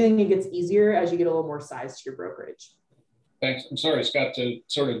I do think it gets easier as you get a little more size to your brokerage. Thanks. I'm sorry, Scott, to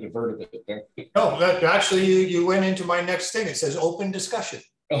sort of divert a bit there. No, that actually you went into my next thing. It says open discussion.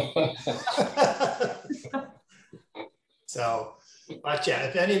 So, but yeah,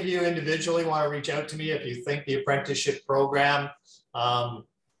 if any of you individually want to reach out to me, if you think the apprenticeship program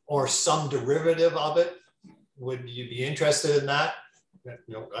or some derivative of it, would you be interested in that?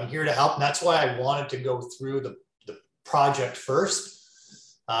 You know, I'm here to help. And that's why I wanted to go through the project first,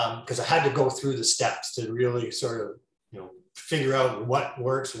 because I had to go through the steps to really sort of, you know, figure out what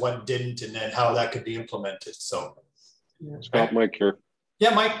works, what didn't, and then how that could be implemented. So, Scott, Mike here.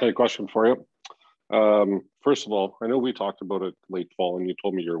 Yeah, Mike. I had a question for you. First of all, I know we talked about it late fall and you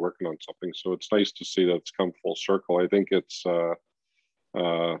told me you're working on something. So it's nice to see that it's come full circle. I think it's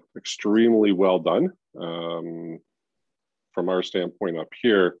extremely well done. From our standpoint up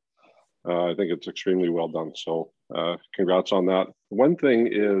here, I think it's extremely well done. So congrats on that. One thing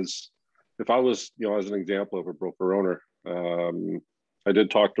is, if I was, as an example of a broker owner, I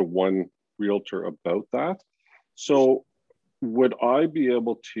did talk to one realtor about that. So would I be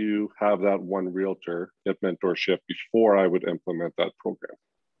able to have that one realtor get mentorship before I would implement that program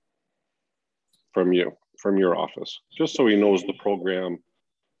from you, from your office, just so he knows the program?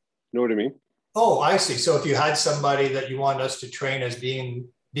 Know what I mean? Oh, I see. So if you had somebody that you want us to train as being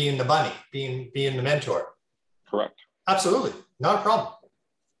the bunny, being the mentor. Correct. Absolutely. Not a problem.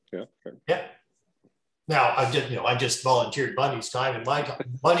 Yeah. Okay. Yeah. Now I just volunteered Bunny's time and my time,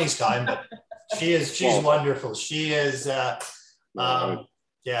 Bunny's time, but she's wonderful. She is, I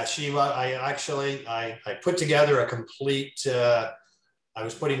put together a complete, I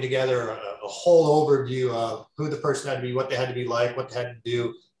was putting together a whole overview of who the person had to be, what they had to be like, what they had to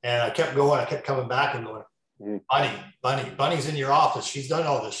do. And I kept going, I kept coming back and going, Bunny's in your office. She's done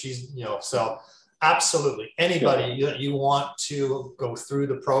all this. She's, so absolutely. Anybody that you want to go through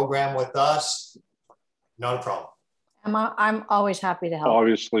the program with us, not a problem. I'm always happy to help.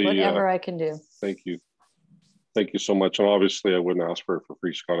 Obviously, whatever I can do. Thank you. Thank you so much. And obviously I wouldn't ask for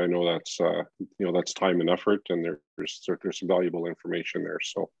free, Scott. I know that's, that's time and effort, and there's some valuable information there.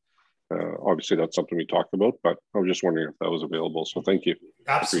 So obviously that's something we talked about, but I was just wondering if that was available. So thank you.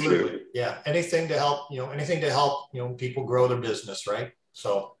 Absolutely. Yeah. Anything to help, people grow their business. Right.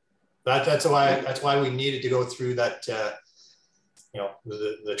 So that's why we needed to go through that,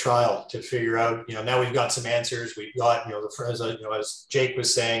 the trial to figure out, now we've got some answers. We've got, as Jake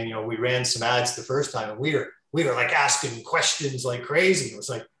was saying, we ran some ads the first time and we were like asking questions like crazy. It was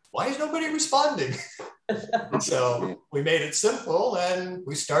like, why is nobody responding? So we made it simple and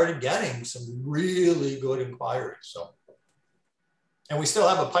we started getting some really good inquiries. So, and we still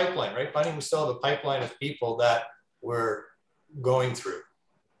have a pipeline, right, Bunny? We still have a pipeline of people that we're going through.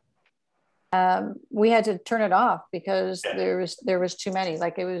 We had to turn it off because there was too many.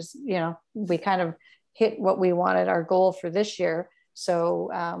 Like it was, we kind of hit what we wanted, our goal for this year.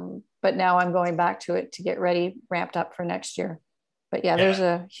 So, but now I'm going back to it to get ready, ramped up for next year. But there's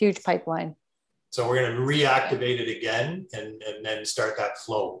a huge pipeline. So we're going to reactivate it again and then start that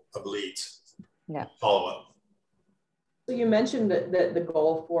flow of leads. Yeah. Follow up. So you mentioned that the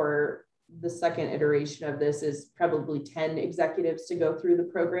goal for the second iteration of this is probably 10 executives to go through the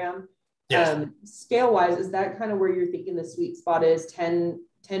program. Yes. Scale wise, is that kind of where you're thinking the sweet spot is 10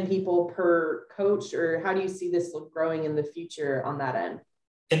 people per coach, or how do you see this growing in the future on that end?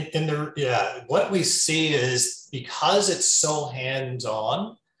 What we see is, because it's so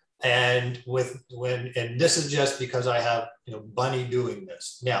hands-on, and this is just because I have Bunny doing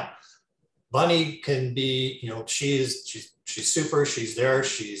this. Now, Bunny can be, she's super, she's there,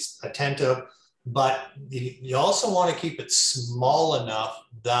 she's attentive, but you also want to keep it small enough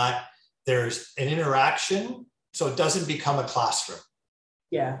that there's an interaction, so it doesn't become a classroom.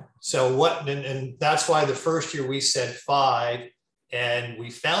 Yeah. So and that's why the first year we said 5, and we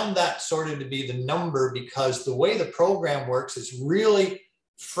found that sort of to be the number, because the way the program works is really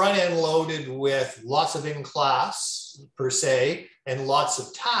front end loaded with lots of in class per se, and lots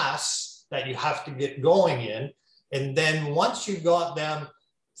of tasks that you have to get going in. And then once you got them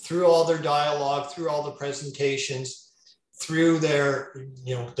through all their dialogue, through all the presentations, through their,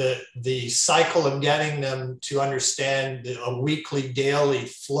 the cycle of getting them to understand a weekly, daily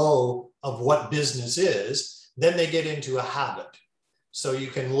flow of what business is, then they get into a habit. So you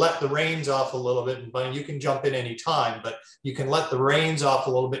can let the reins off a little bit, and you can jump in anytime, but you can let the reins off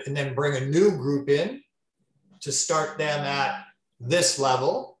a little bit and then bring a new group in to start them at this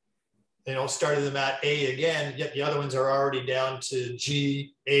level, started them at A again, yet the other ones are already down to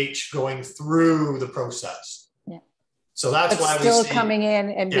G, H, going through the process. So that's why we still coming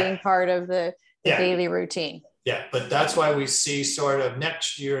in and being part of the daily routine. Yeah, but that's why we see sort of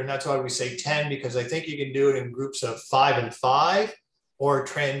next year, and that's why we say 10, because I think you can do it in groups of 5 and 5, or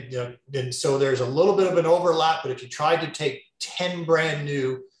trend. And so there's a little bit of an overlap. But if you tried to take 10 brand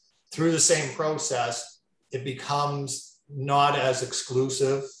new through the same process, it becomes not as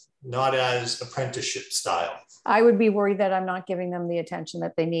exclusive, not as apprenticeship style. I would be worried that I'm not giving them the attention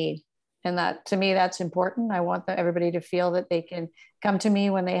that they need. And that, to me, that's important. I want everybody to feel that they can come to me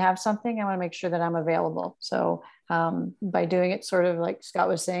when they have something. I want to make sure that I'm available. So by doing it sort of like Scott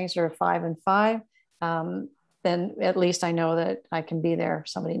was saying, sort of 5 and 5, then at least I know that I can be there if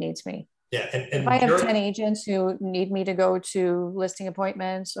somebody needs me. Yeah. And if I have 10 agents who need me to go to listing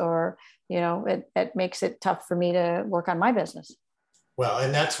appointments, or, it makes it tough for me to work on my business. Well,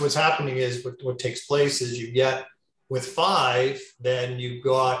 and that's what's happening is what takes place is you get with 5, then you've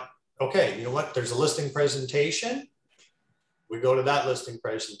got, okay, you know what? There's a listing presentation. We go to that listing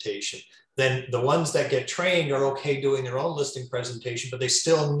presentation. then the ones that get trained are okay doing their own listing presentation, but they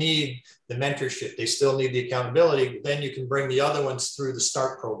still need the mentorship. They still need the accountability. Then you can bring the other ones through the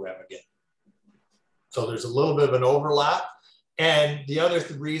START program again. So there's a little bit of an overlap. And the other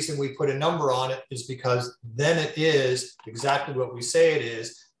reason we put a number on it is because then it is exactly what we say it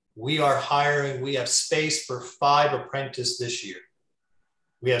is. We are hiring, we have space for 5 apprentices this year.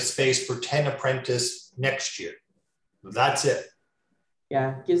 We have space for 10 apprentices next year. That's it.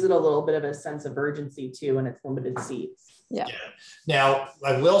 Yeah, gives it a little bit of a sense of urgency too when it's limited seats. Yeah. Now,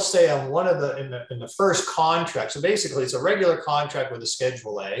 I will say on one of the, in the first contract, so basically it's a regular contract with a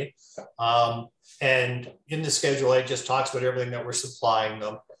Schedule A. And in the Schedule A, it just talks about everything that we're supplying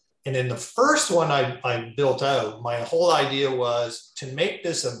them. And in the first one I built out, my whole idea was to make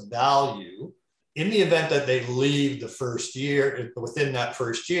this a value in the event that they leave the first year, within that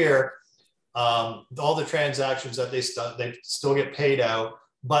first year. All the transactions that they still get paid out,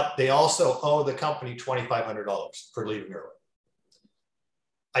 but they also owe the company $2,500 for leaving early.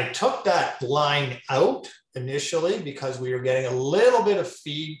 I took that line out initially because we were getting a little bit of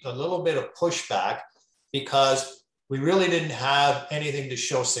a little bit of pushback because we really didn't have anything to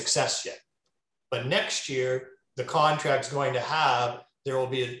show success yet. But next year, the contract's going to have, there will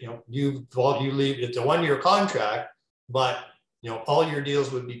be, you leave, it's a 1-year contract, but all your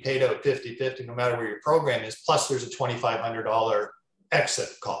deals would be paid out 50-50 no matter where your program is, plus there's a $2,500 exit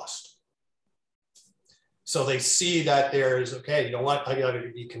cost. So they see that there's, okay, you know what, I got to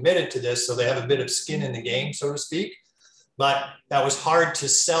be committed to this. So they have a bit of skin in the game, so to speak. But that was hard to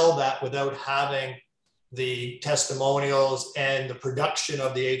sell that without having the testimonials and the production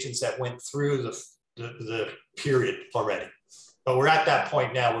of the agents that went through the period already. But we're at that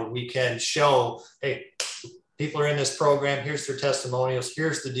point now where we can show, hey, people are in this program. Here's their testimonials.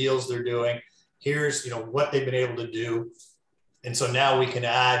 Here's the deals they're doing. Here's what they've been able to do. And so now we can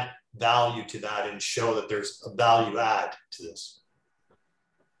add value to that and show that there's a value add to this.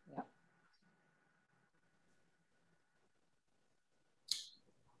 Yeah.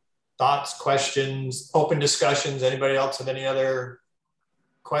 Thoughts, questions, open discussions. Anybody else have any other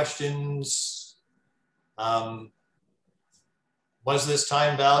questions? Was this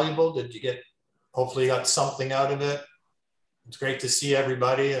time valuable? Did you get, hopefully you got something out of it? It's great to see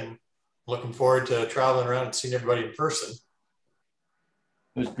everybody and looking forward to traveling around and seeing everybody in person.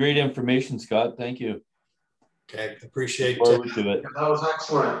 It was great information, Scott. Thank you. Okay, appreciate it. That was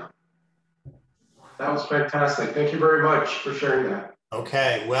excellent. That was fantastic. Thank you very much for sharing that.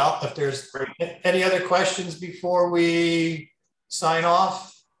 Okay, well, if there's any other questions before we sign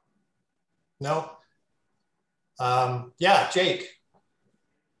off? No? Yeah, Jake.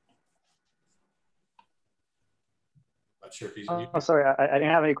 Not sure if he's sorry, I didn't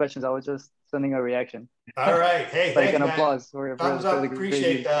have any questions. I was just sending a reaction. All right. Hey, like an applause. Thumbs up.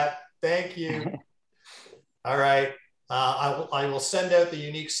 Appreciate that. Thank you. All right. I will send out the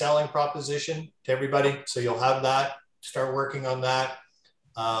unique selling proposition to everybody, so you'll have that. Start working on that.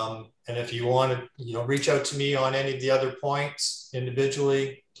 And if you want to, reach out to me on any of the other points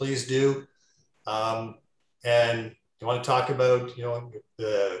individually, please do. And you want to talk about,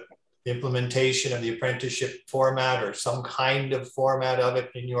 the implementation of the apprenticeship format or some kind of format of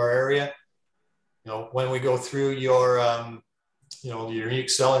it in your area. When we go through your, your unique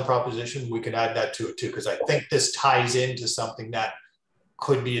selling proposition, we can add that to it too, because I think this ties into something that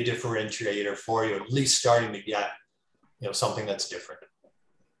could be a differentiator for you, at least starting to get, something that's different.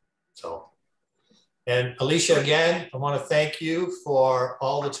 So, and Alicia, again, I want to thank you for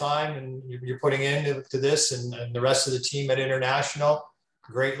all the time and you're putting into this and the rest of the team at International.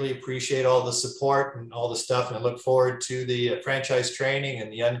 Greatly appreciate all the support and all the stuff. And I look forward to the franchise training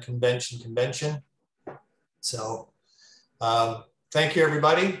and the unconvention convention. So thank you,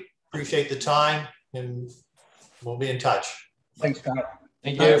 everybody. Appreciate the time and we'll be in touch. Thanks, Scott.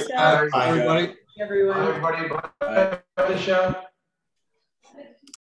 Thank you. Bye, everybody. Everyone. Bye, everybody. Bye, Alicia.